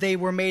Eve, they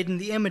were made in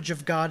the image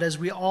of God, as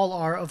we all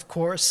are, of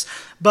course.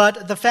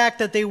 But the fact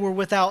that they were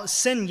without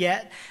sin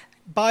yet,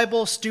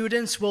 Bible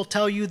students will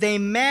tell you they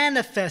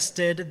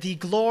manifested the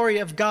glory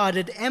of God.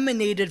 It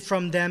emanated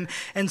from them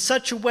in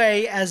such a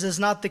way as is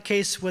not the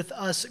case with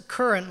us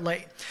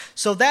currently.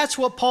 So that's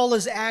what Paul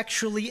is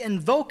actually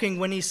invoking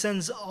when he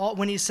says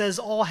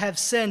all have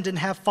sinned and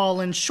have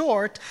fallen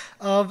short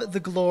of the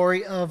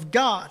glory of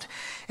God.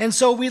 And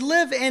so we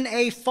live in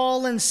a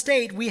fallen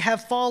state. We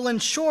have fallen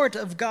short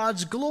of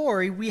God's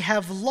glory. We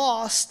have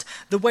lost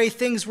the way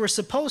things were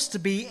supposed to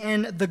be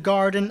in the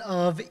Garden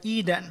of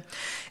Eden.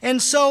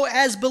 And so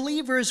as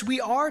believers, we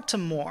are to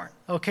mourn,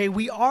 okay?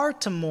 We are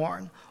to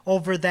mourn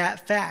over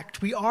that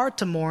fact. We are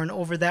to mourn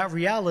over that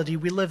reality.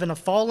 We live in a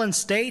fallen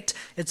state.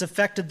 It's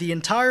affected the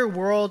entire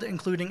world,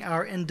 including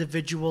our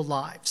individual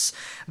lives.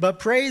 But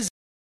praise